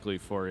quickly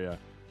for you.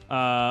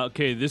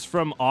 Okay, this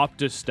from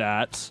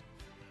OptaStats.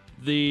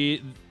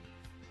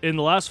 In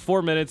the last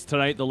 4 minutes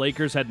tonight, the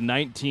Lakers had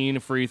 19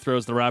 free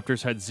throws. The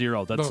Raptors had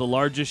 0. That's the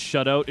largest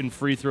shutout in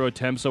free throw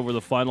attempts over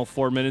the final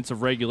 4 minutes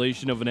of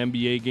regulation of an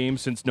NBA game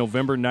since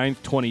November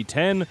 9th,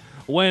 2010,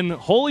 when,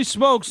 holy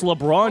smokes,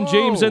 LeBron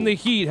James and the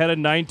Heat had a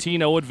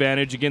 19-0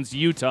 advantage against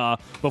Utah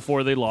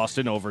before they lost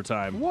in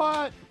overtime.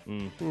 What?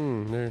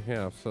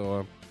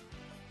 So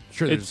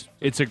sure,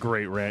 it's a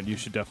great rant. You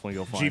should definitely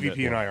go find it.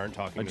 GVP and I aren't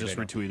talking. I just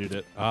retweeted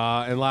it.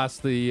 And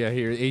lastly,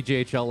 here,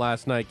 AJHL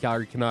last night,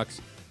 Calgary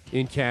Canucks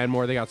in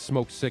Canmore. They got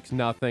smoked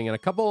 6-0. And a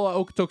couple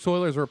of Okotoks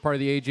Oilers were part of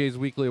the AJ's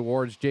weekly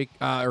awards. Jacob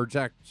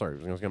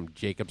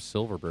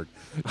Silverberg.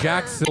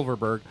 Jack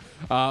Silverberg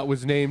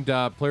was named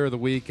Player of the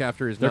Week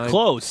after his They're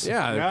close.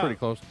 Yeah, they're pretty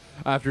close.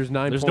 After his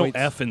 9 There's points. no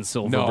F in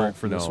Silverberg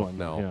for this one.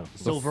 No. Yeah.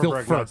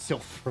 Silverberg, not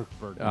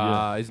Silverberg.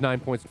 His 9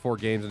 points in 4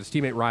 games. And his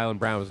teammate Rylan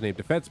Brown was named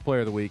Defensive Player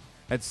of the Week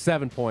at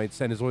 7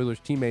 points. And his Oilers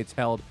teammates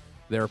held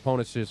their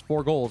opponents to just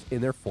 4 goals in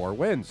their 4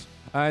 wins.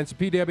 And so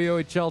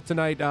PWHL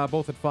tonight,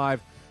 both at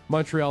 5.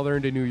 Montreal, they're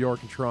into New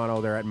York, and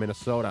Toronto, they're at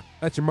Minnesota.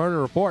 That's your morning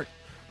report.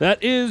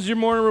 That is your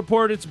morning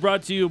report. It's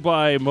brought to you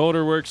by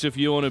Motorworks. If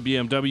you own a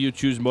BMW,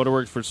 choose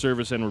Motorworks for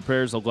service and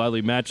repairs. They'll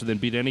gladly match and then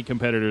beat any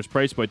competitor's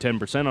price by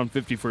 10% on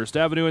 51st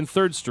Avenue and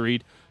 3rd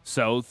Street,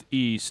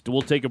 Southeast.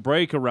 We'll take a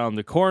break around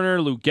the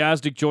corner. Luke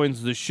Gazdic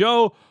joins the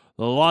show.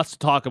 Lots to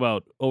talk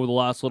about over the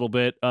last little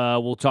bit.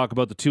 We'll talk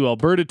about the 2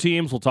 Alberta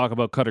teams. We'll talk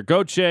about Cutter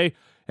Gauthier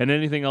and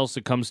anything else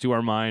that comes to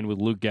our mind with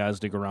Luke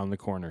Gazdic around the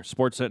corner.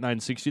 Sportsnet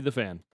 960, The Fan.